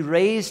when he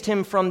raised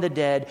him from the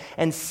dead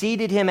and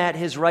seated him at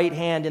his right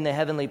hand in the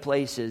heavenly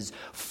places,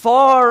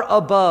 far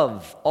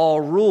above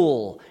all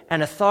rule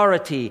and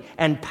authority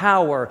and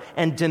power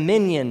and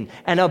dominion,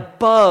 and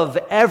above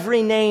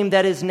every name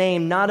that is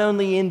named, not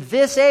only in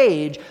this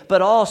age,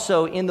 but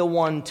also in the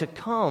one to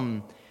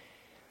come.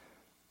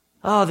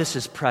 Oh, this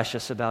is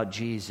precious about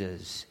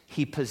Jesus.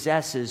 He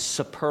possesses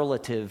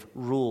superlative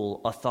rule,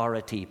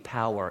 authority,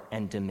 power,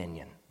 and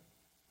dominion.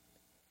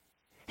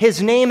 His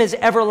name is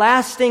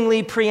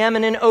everlastingly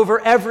preeminent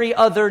over every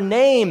other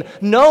name.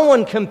 No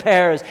one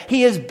compares.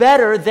 He is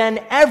better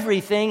than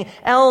everything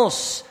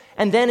else.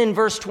 And then in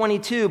verse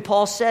 22,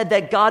 Paul said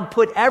that God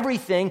put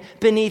everything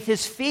beneath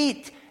his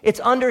feet. It's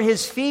under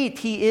his feet.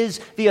 He is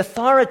the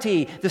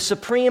authority, the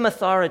supreme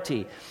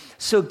authority.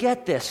 So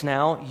get this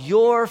now.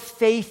 Your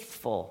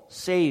faithful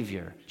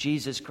Savior,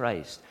 Jesus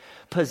Christ,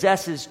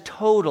 possesses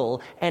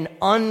total and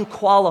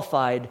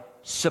unqualified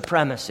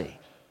supremacy.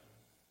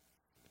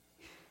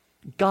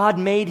 God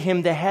made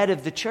him the head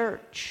of the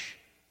church.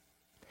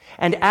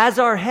 And as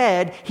our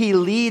head, he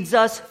leads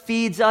us,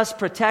 feeds us,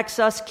 protects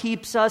us,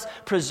 keeps us,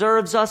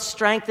 preserves us,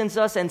 strengthens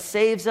us, and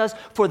saves us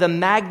for the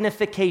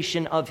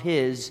magnification of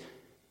his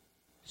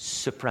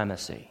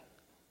supremacy.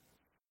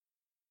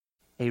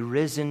 A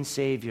risen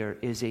Savior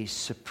is a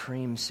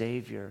supreme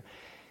Savior,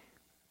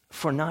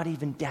 for not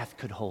even death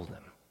could hold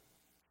him.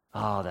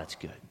 Oh, that's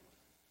good.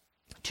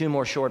 Two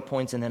more short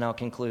points and then I'll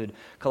conclude.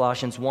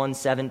 Colossians 1,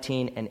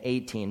 17 and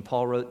 18.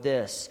 Paul wrote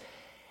this,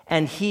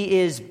 "And he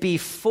is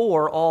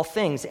before all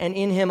things, and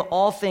in him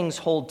all things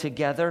hold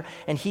together,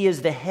 and he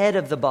is the head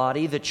of the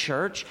body, the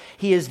church.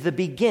 He is the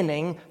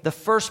beginning, the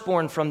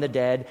firstborn from the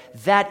dead,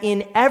 that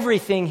in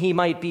everything he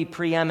might be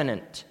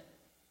preeminent."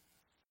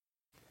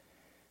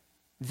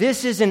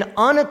 This is an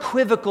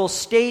unequivocal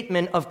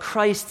statement of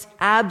Christ's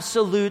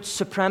absolute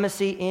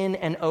supremacy in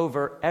and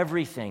over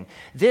everything.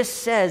 This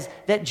says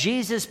that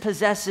Jesus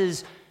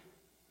possesses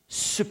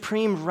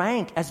supreme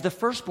rank as the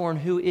firstborn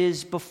who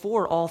is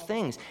before all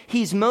things.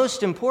 He's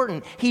most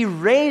important. He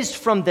raised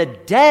from the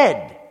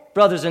dead,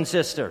 brothers and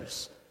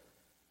sisters.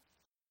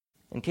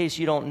 In case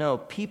you don't know,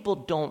 people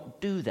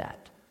don't do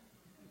that.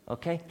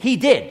 Okay? He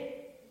did.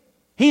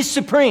 He's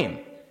supreme.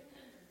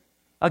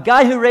 A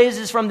guy who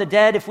raises from the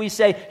dead, if we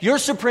say, "You're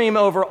supreme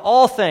over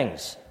all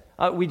things,"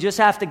 we just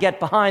have to get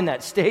behind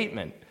that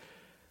statement.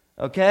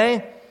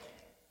 Okay?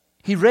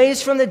 He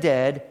raised from the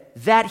dead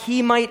that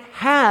he might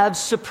have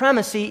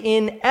supremacy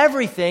in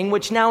everything,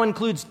 which now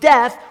includes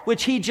death,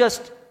 which he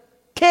just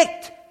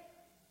kicked.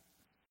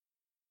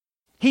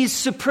 He's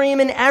supreme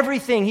in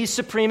everything. He's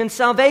supreme in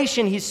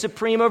salvation. He's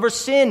supreme over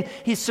sin.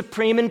 He's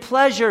supreme in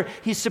pleasure.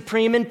 He's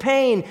supreme in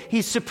pain.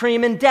 He's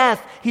supreme in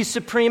death. He's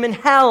supreme in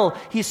hell.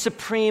 He's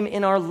supreme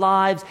in our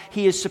lives.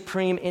 He is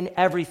supreme in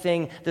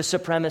everything. The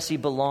supremacy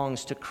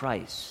belongs to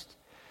Christ.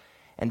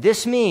 And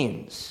this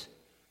means,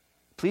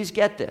 please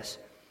get this,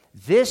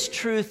 this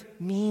truth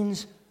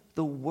means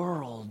the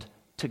world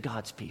to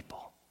God's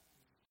people.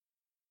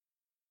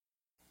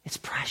 It's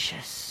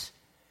precious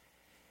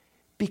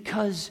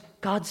because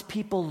God's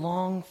people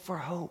long for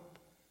hope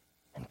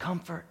and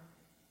comfort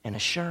and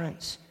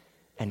assurance,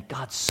 and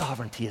God's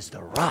sovereignty is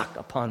the rock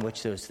upon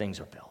which those things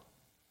are built.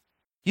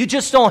 You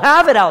just don't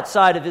have it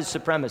outside of his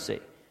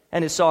supremacy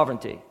and his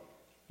sovereignty.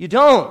 You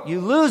don't.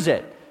 You lose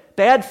it.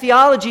 Bad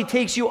theology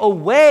takes you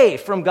away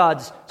from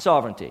God's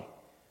sovereignty.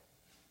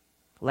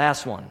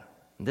 Last one.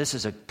 This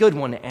is a good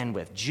one to end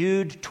with.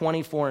 Jude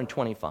 24 and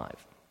 25.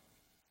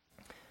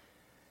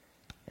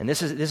 And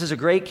this is a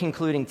great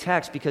concluding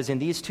text because in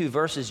these two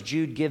verses,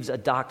 Jude gives a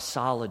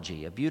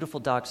doxology, a beautiful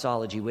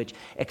doxology, which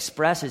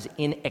expresses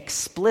in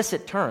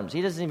explicit terms.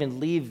 He doesn't even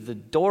leave the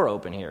door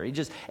open here. He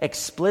just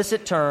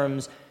explicit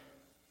terms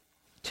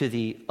to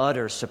the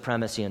utter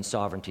supremacy and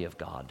sovereignty of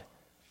God.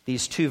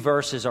 These two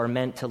verses are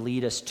meant to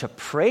lead us to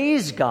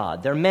praise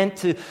God. They're meant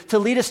to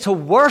lead us to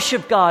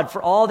worship God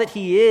for all that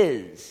he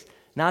is,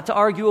 not to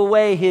argue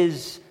away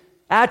his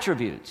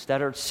attributes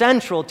that are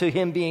central to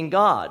him being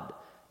God.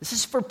 This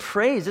is for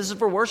praise. This is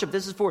for worship.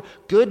 This is for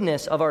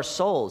goodness of our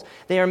souls.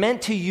 They are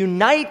meant to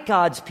unite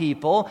God's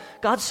people.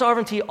 God's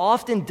sovereignty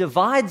often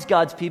divides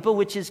God's people,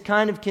 which is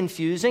kind of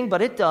confusing,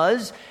 but it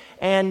does.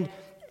 And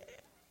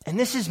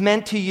this is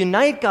meant to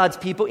unite God's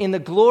people in the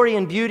glory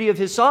and beauty of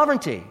his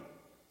sovereignty.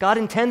 God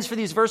intends for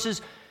these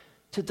verses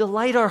to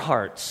delight our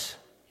hearts,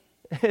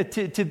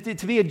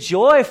 to be a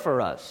joy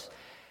for us,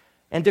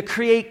 and to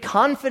create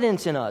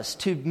confidence in us,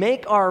 to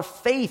make our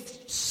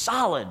faith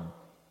solid.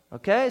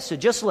 Okay? So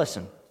just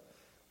listen.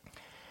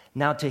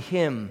 Now to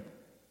him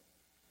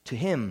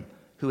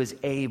who is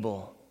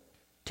able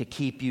to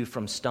keep you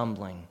from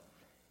stumbling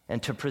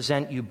and to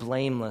present you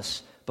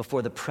blameless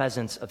before the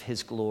presence of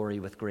his glory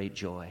with great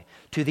joy.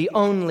 To the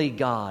only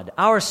God,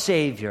 our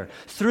Savior,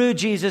 through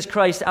Jesus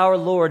Christ our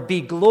Lord,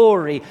 be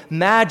glory,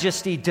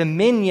 majesty,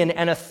 dominion,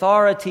 and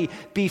authority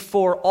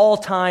before all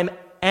time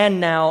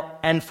and now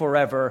and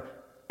forever.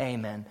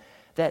 Amen.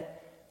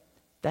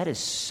 That is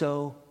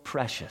so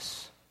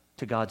precious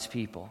to God's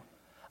people.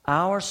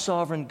 Our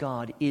sovereign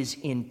God is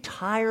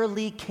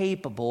entirely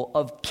capable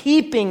of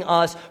keeping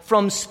us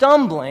from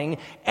stumbling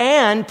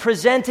and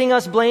presenting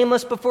us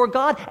blameless before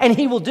God, and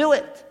he will do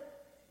it.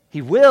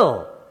 He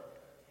will.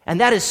 And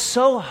that is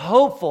so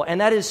hopeful, and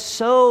that is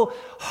so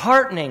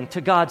heartening to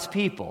God's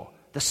people,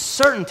 the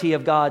certainty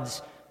of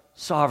God's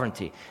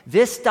sovereignty.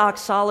 This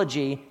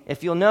doxology,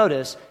 if you'll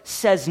notice,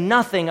 says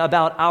nothing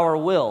about our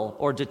will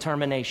or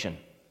determination,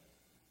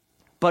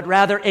 but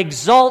rather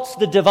exalts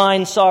the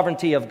divine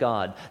sovereignty of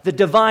God, the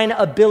divine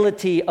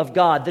ability of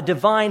God, the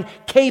divine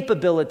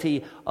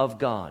capability of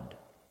God.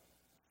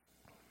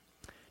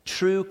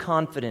 True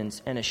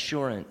confidence and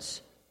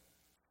assurance,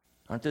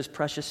 aren't those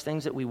precious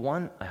things that we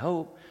want? I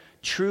hope.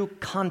 True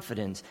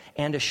confidence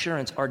and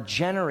assurance are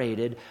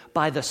generated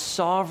by the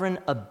sovereign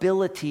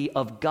ability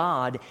of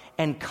God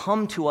and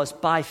come to us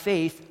by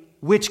faith,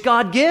 which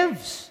God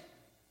gives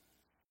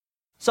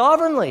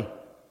sovereignly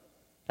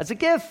as a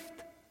gift.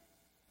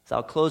 So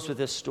I'll close with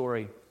this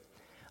story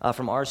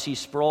from R.C.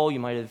 Sproul. You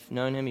might have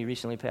known him. He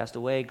recently passed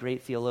away.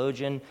 Great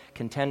theologian,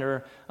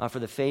 contender for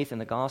the faith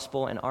and the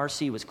gospel. And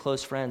R.C. was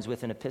close friends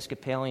with an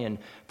Episcopalian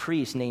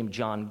priest named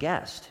John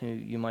Guest, who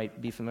you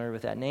might be familiar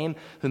with that name,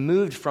 who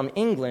moved from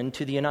England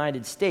to the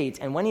United States.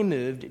 And when he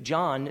moved,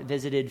 John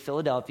visited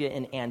Philadelphia,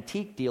 an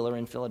antique dealer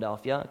in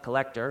Philadelphia, a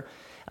collector,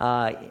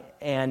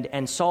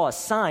 and saw a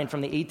sign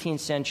from the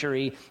 18th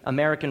century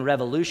American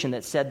Revolution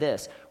that said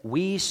this: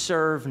 "We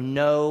serve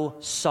no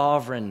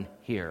sovereign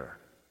here."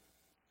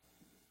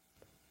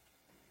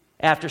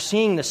 After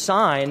seeing the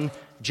sign,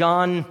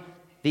 John,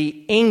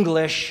 the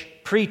English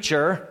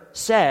preacher,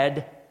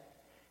 said,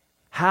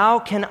 "How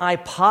can I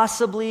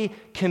possibly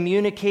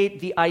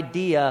communicate the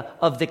idea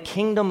of the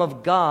kingdom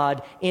of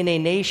God in a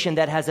nation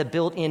that has a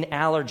built-in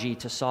allergy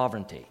to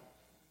sovereignty?"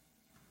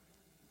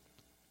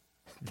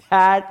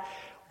 That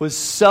was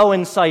so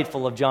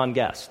insightful of John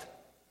Guest.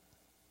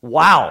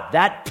 Wow,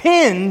 that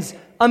pins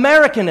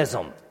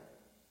Americanism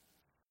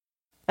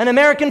and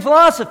American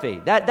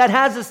philosophy. That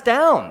has us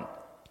down.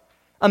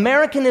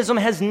 Americanism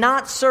has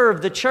not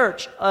served the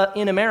church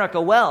in America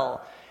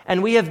well,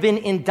 and we have been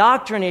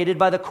indoctrinated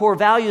by the core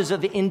values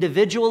of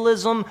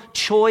individualism,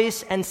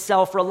 choice, and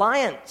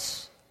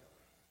self-reliance,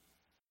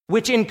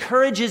 which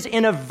encourages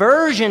an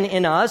aversion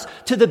in us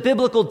to the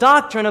biblical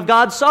doctrine of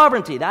God's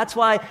sovereignty. That's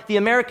why the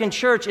American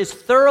church is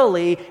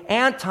thoroughly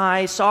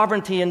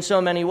anti-sovereignty in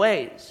so many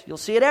ways. You'll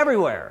see it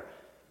everywhere.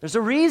 There's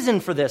a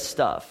reason for this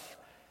stuff.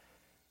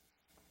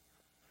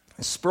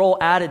 Sproul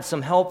added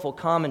some helpful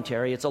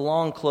commentary. It's a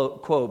long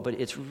quote, but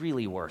it's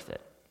really worth it.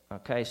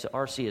 Okay, so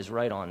R.C. is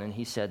right on, and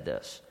he said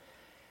this: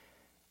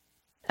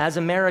 "As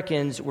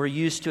Americans, we're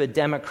used to a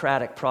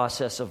democratic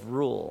process of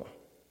rule.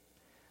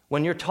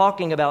 When you're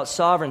talking about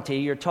sovereignty,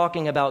 you're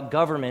talking about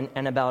government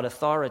and about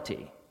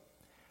authority.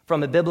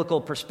 From a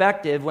biblical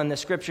perspective, when the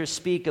scriptures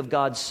speak of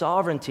God's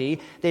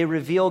sovereignty, they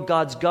reveal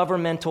God's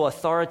governmental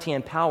authority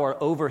and power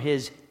over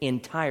his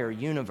entire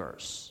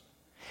universe.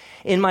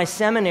 In my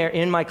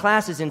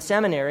classes in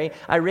seminary,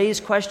 I raise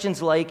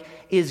questions like,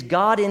 is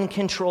God in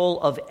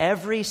control of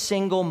every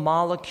single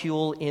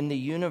molecule in the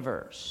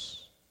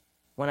universe?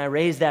 When I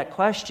raise that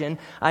question,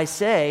 I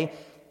say,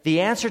 the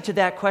answer to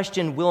that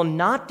question will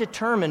not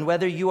determine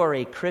whether you are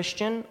a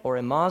Christian or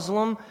a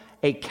Muslim,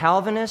 a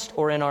Calvinist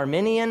or an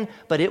Arminian,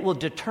 but it will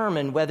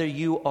determine whether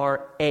you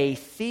are a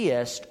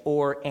theist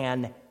or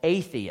an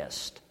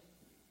atheist.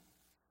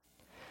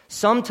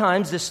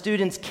 Sometimes the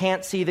students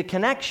can't see the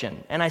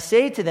connection, and I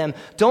say to them,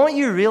 don't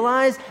you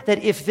realize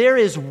that if there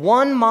is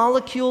one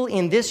molecule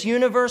in this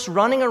universe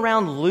running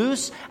around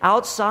loose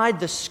outside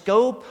the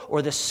scope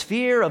or the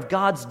sphere of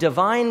God's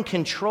divine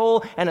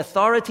control and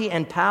authority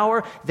and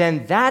power,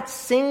 then that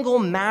single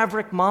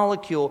maverick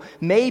molecule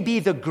may be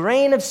the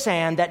grain of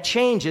sand that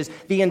changes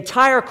the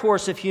entire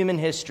course of human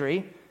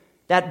history,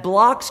 that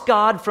blocks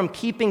God from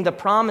keeping the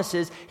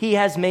promises he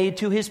has made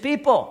to his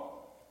people.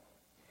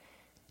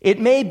 It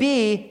may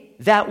be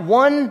that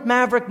one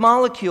maverick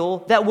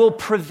molecule that will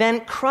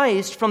prevent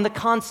Christ from the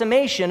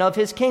consummation of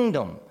his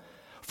kingdom.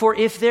 For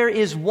if there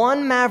is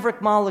one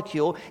maverick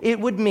molecule, it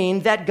would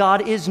mean that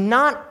God is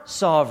not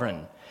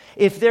sovereign.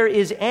 If there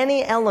is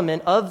any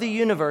element of the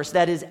universe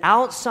that is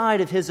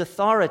outside of his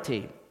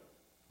authority,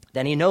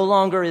 then he no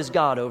longer is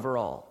God over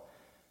all.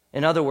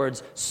 In other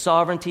words,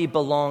 sovereignty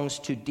belongs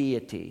to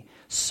deity.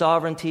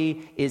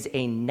 Sovereignty is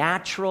a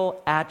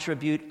natural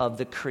attribute of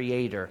the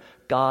Creator.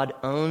 God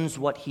owns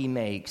what he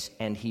makes,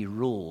 and he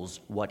rules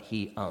what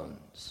he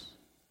owns.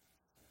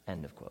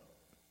 End of quote.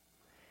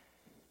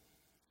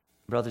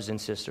 Brothers and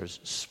sisters,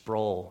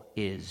 Sproul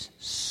is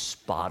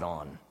spot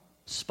on.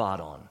 Spot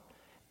on.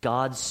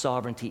 God's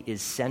sovereignty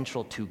is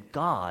central to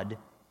God,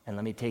 and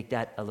let me take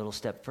that a little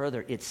step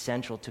further. It's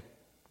central to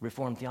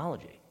Reformed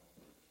theology.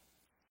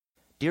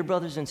 Dear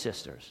brothers and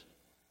sisters,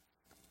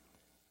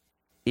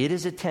 it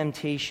is a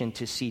temptation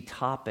to see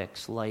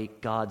topics like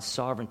God's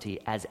sovereignty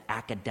as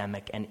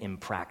academic and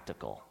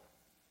impractical.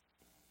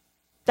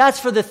 That's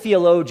for the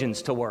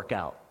theologians to work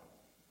out.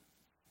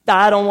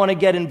 I don't want to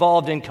get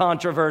involved in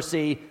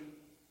controversy.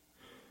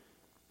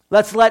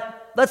 Let's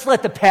let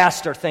the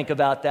pastor think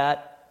about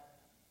that.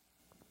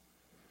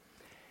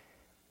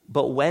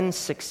 But when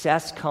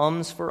success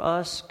comes for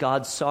us,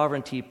 God's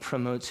sovereignty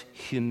promotes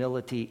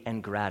humility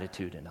and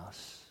gratitude in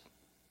us.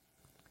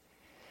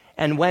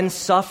 And when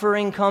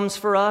suffering comes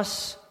for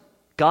us,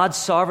 God's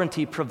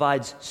sovereignty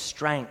provides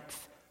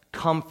strength,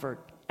 comfort,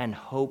 and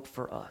hope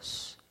for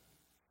us.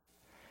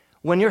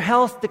 When your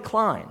health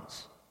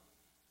declines,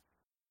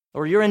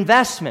 or your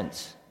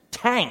investments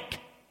tank,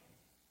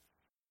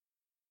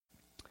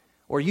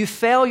 or you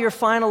fail your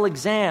final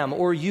exam,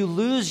 or you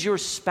lose your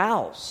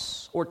spouse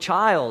or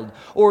child,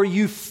 or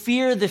you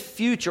fear the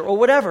future, or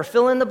whatever,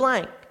 fill in the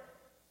blank,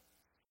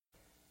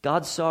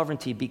 God's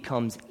sovereignty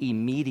becomes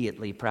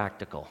immediately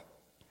practical.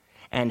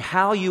 And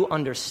how you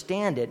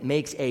understand it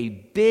makes a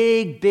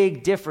big,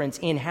 big difference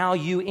in how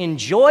you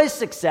enjoy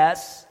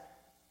success,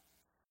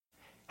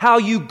 how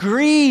you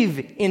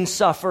grieve in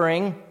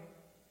suffering,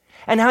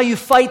 and how you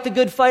fight the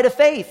good fight of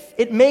faith.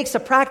 It makes a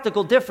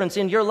practical difference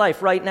in your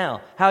life right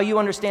now, how you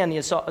understand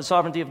the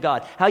sovereignty of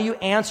God, how you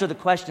answer the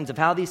questions of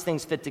how these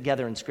things fit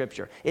together in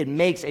Scripture. It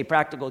makes a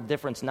practical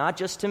difference, not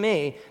just to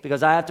me,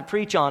 because I have to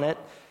preach on it,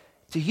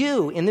 to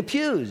you in the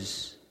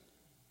pews,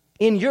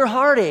 in your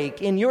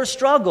heartache, in your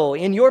struggle,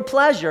 in your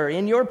pleasure,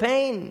 in your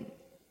pain.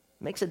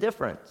 It makes a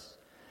difference.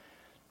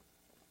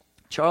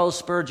 Charles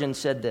Spurgeon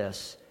said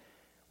this: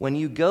 when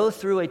you go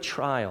through a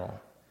trial,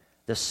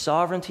 the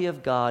sovereignty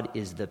of God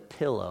is the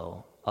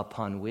pillow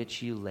upon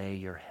which you lay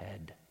your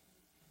head.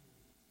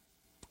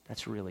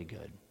 That's really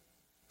good.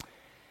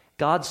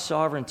 God's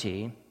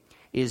sovereignty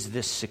is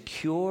the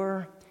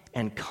secure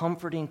and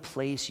comforting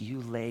place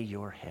you lay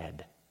your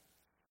head,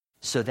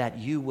 so that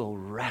you will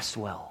rest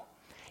well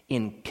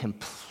in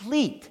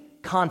complete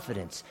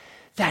confidence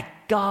that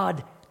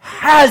God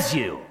has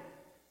you.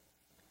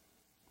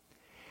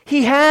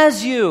 He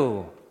has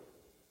you.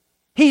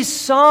 He's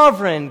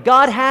sovereign.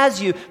 God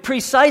has you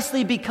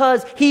precisely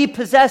because he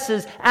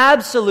possesses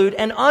absolute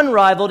and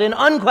unrivaled and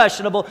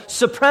unquestionable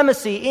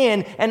supremacy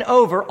in and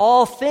over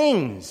all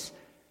things.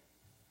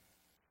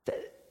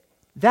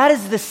 That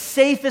is the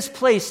safest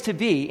place to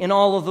be in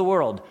all of the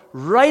world,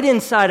 right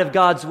inside of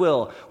God's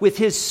will, with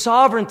his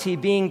sovereignty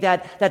being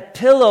that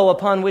pillow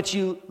upon which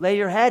you lay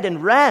your head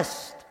and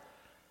rest.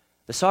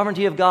 The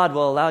sovereignty of God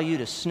will allow you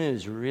to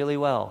snooze really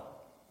well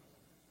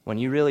when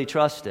you really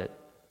trust it.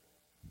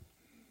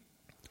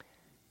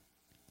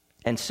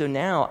 And so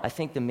now, I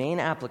think the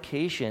main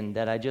application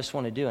that I just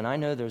want to do, and I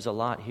know there's a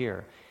lot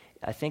here,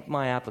 I think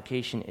my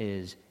application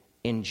is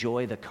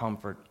enjoy the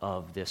comfort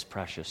of this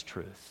precious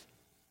truth.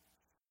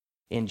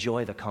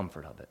 Enjoy the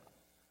comfort of it.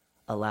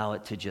 Allow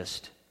it to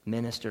just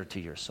minister to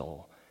your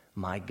soul.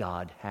 My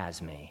God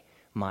has me.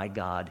 My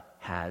God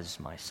has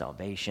my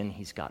salvation.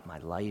 He's got my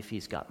life.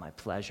 He's got my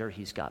pleasure.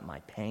 He's got my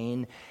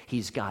pain.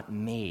 He's got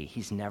me.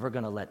 He's never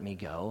going to let me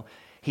go.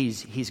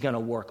 He's going to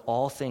work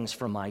all things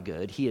for my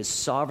good. He is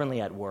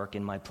sovereignly at work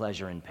in my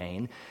pleasure and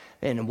pain.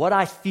 And what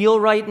I feel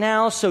right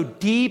now, so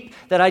deep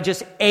that I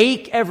just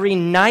ache every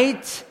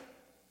night,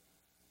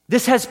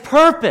 this has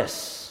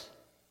purpose.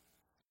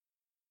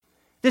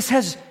 This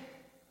has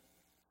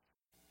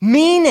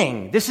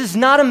meaning. This is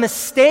not a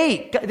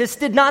mistake. This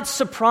did not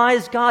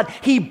surprise God.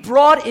 He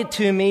brought it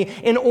to me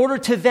in order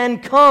to then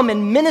come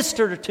and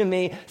minister to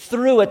me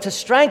through it, to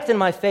strengthen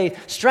my faith,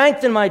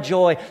 strengthen my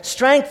joy,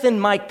 strengthen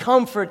my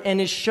comfort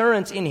and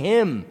assurance in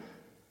him.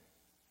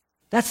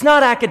 That's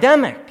not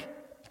academic.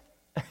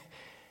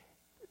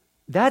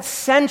 That's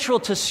central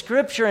to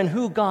Scripture and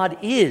who God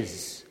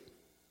is.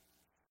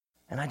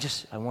 And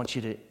I want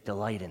you to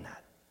delight in that.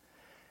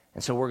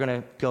 And so we're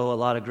going to go a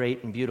lot of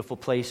great and beautiful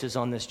places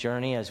on this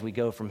journey as we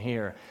go from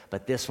here.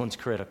 But this one's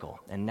critical.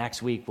 And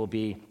next week will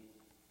be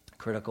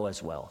critical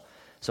as well.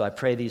 So I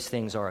pray these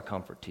things are a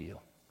comfort to you.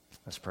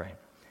 Let's pray.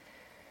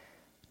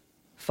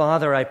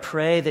 Father, I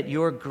pray that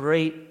your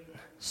great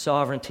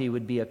sovereignty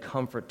would be a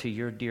comfort to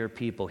your dear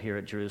people here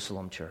at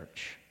Jerusalem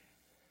Church.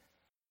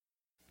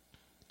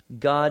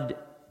 God,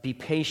 be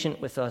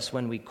patient with us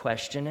when we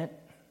question it.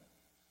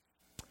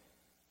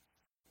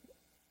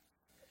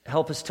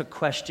 help us to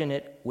question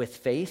it with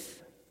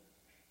faith.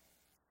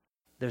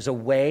 There's a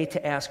way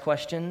to ask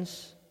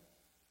questions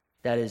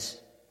that is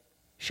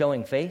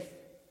showing faith.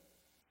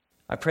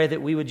 I pray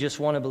that we would just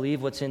want to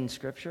believe what's in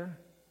Scripture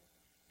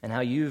and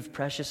how you've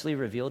preciously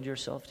revealed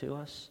yourself to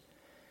us.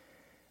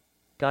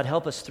 God,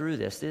 help us through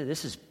this.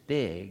 This is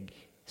big.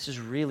 This is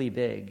really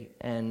big,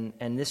 and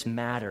this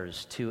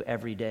matters to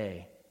every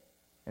day.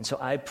 And so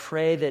I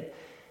pray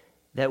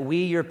that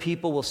we, your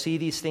people, will see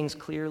these things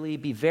clearly,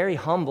 be very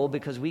humble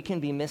because we can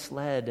be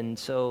misled. And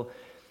so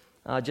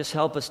just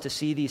help us to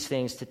see these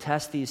things, to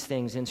test these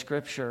things in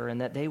Scripture,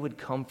 and that they would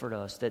comfort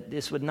us, that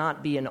this would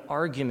not be an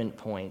argument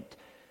point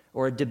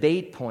or a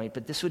debate point,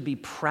 but this would be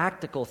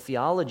practical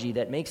theology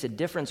that makes a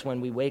difference when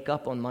we wake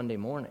up on Monday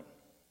morning,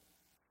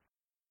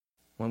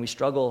 when we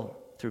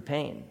struggle through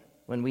pain,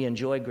 when we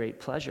enjoy great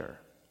pleasure.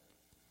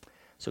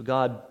 So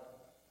God,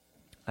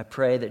 I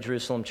pray that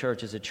Jerusalem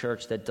Church is a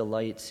church that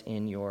delights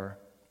in your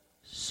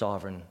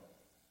sovereign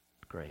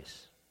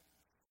grace.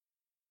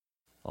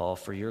 All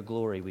for your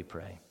glory, we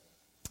pray.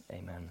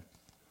 Amen.